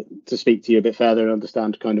interested to speak to you a bit further and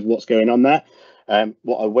understand kind of what's going on there.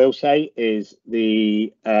 What I will say is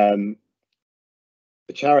the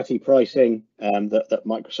charity pricing that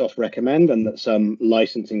Microsoft recommend and that some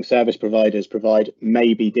licensing service providers provide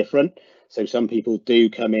may be different. So some people do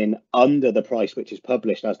come in under the price which is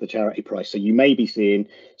published as the charity price. So you may be seeing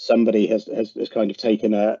somebody has kind of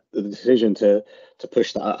taken the decision to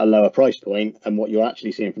push that at a lower price point, and what you're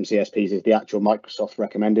actually seeing from CSPs is the actual Microsoft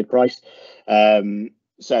recommended price.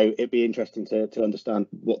 So it'd be interesting to understand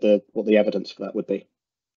what the evidence for that would be.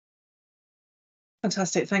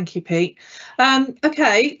 Fantastic, thank you, Pete.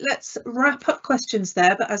 Okay, let's wrap up questions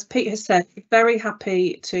there, but as Pete has said, very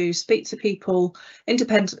happy to speak to people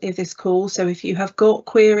independently of this call. So if you have got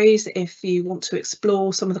queries, if you want to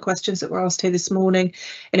explore some of the questions that were asked here this morning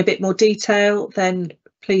in a bit more detail, then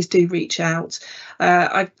please do reach out.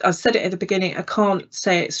 I said it at the beginning, I can't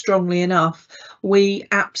say it strongly enough. We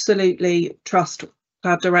absolutely trust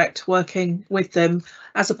Cloud Direct, working with them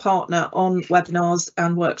as a partner on webinars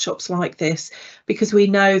and workshops like this, because we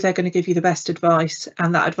know they're going to give you the best advice,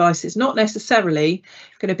 and that advice is not necessarily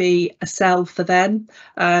going to be a sell for them.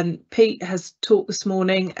 Pete has talked this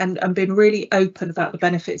morning and been really open about the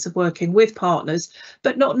benefits of working with partners,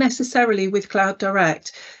 but not necessarily with Cloud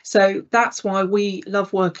Direct. So that's why we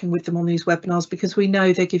love working with them on these webinars, because we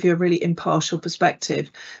know they give you a really impartial perspective.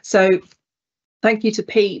 So thank you to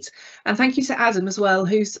Pete, and thank you to Adam as well,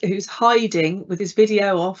 who's hiding with his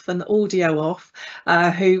video off and the audio off,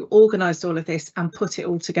 who organised all of this and put it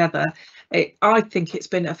all together. I think it's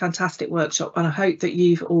been a fantastic workshop, and I hope that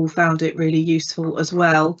you've all found it really useful as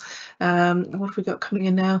well. What have we got coming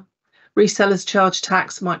in now? Resellers charge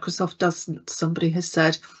tax, Microsoft doesn't, somebody has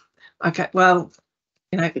said. Okay, well,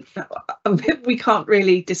 you know, we can't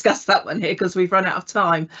really discuss that one here because we've run out of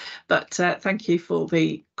time, but thank you for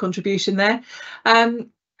the contribution there.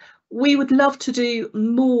 We would love to do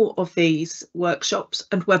more of these workshops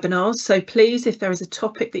and webinars, so please, if there is a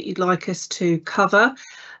topic that you'd like us to cover,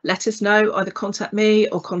 let us know. Either contact me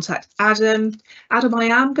or contact Adam. Adam, I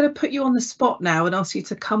am going to put you on the spot now and ask you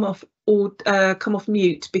to come off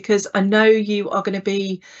mute, because I know you are going to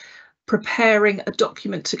be preparing a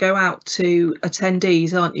document to go out to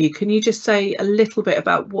attendees, aren't you? Can you just say a little bit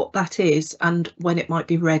about what that is and when it might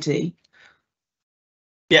be ready?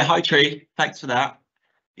 Yeah, hi Tree, thanks for that.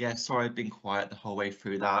 Yeah, sorry I've been quiet the whole way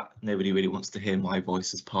through that. Nobody really wants to hear my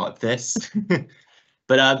voice as part of this.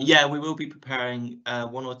 But yeah, we will be preparing a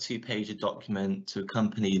 1 or 2 page document to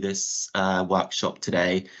accompany this workshop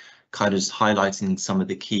today, kind of just highlighting some of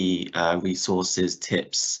the key resources,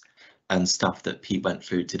 tips and stuff that Pete went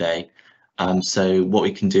through today. So what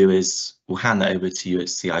we can do is we'll hand that over to you at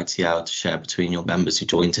CITL to share between your members who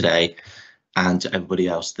joined today and everybody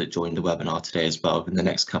else that joined the webinar today as well in the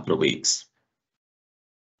next couple of weeks.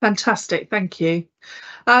 Fantastic, thank you.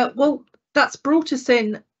 Well, that's brought us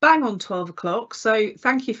in bang on 12 o'clock, so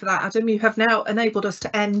thank you for that, Adam. You have now enabled us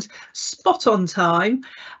to end spot on time.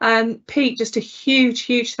 Pete, just a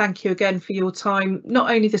huge thank you again for your time, not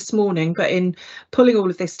only this morning but in pulling all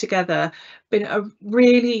of this together. Been a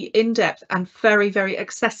really in-depth and very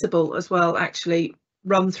accessible as well, actually,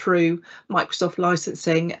 run through Microsoft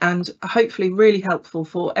licensing, and hopefully really helpful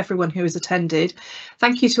for everyone who has attended.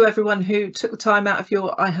 Thank you to everyone who took the time out of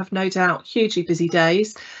your, I have no doubt, hugely busy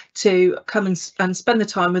days to come and spend the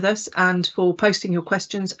time with us, and for posting your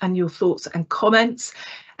questions and your thoughts and comments.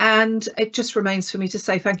 And it just remains for me to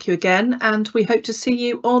say thank you again, and we hope to see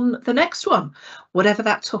you on the next one, whatever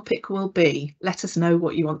that topic will be. Let us know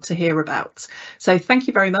what you want to hear about. So thank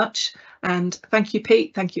you very much, and thank you,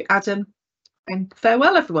 Pete, thank you, Adam, and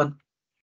farewell, everyone.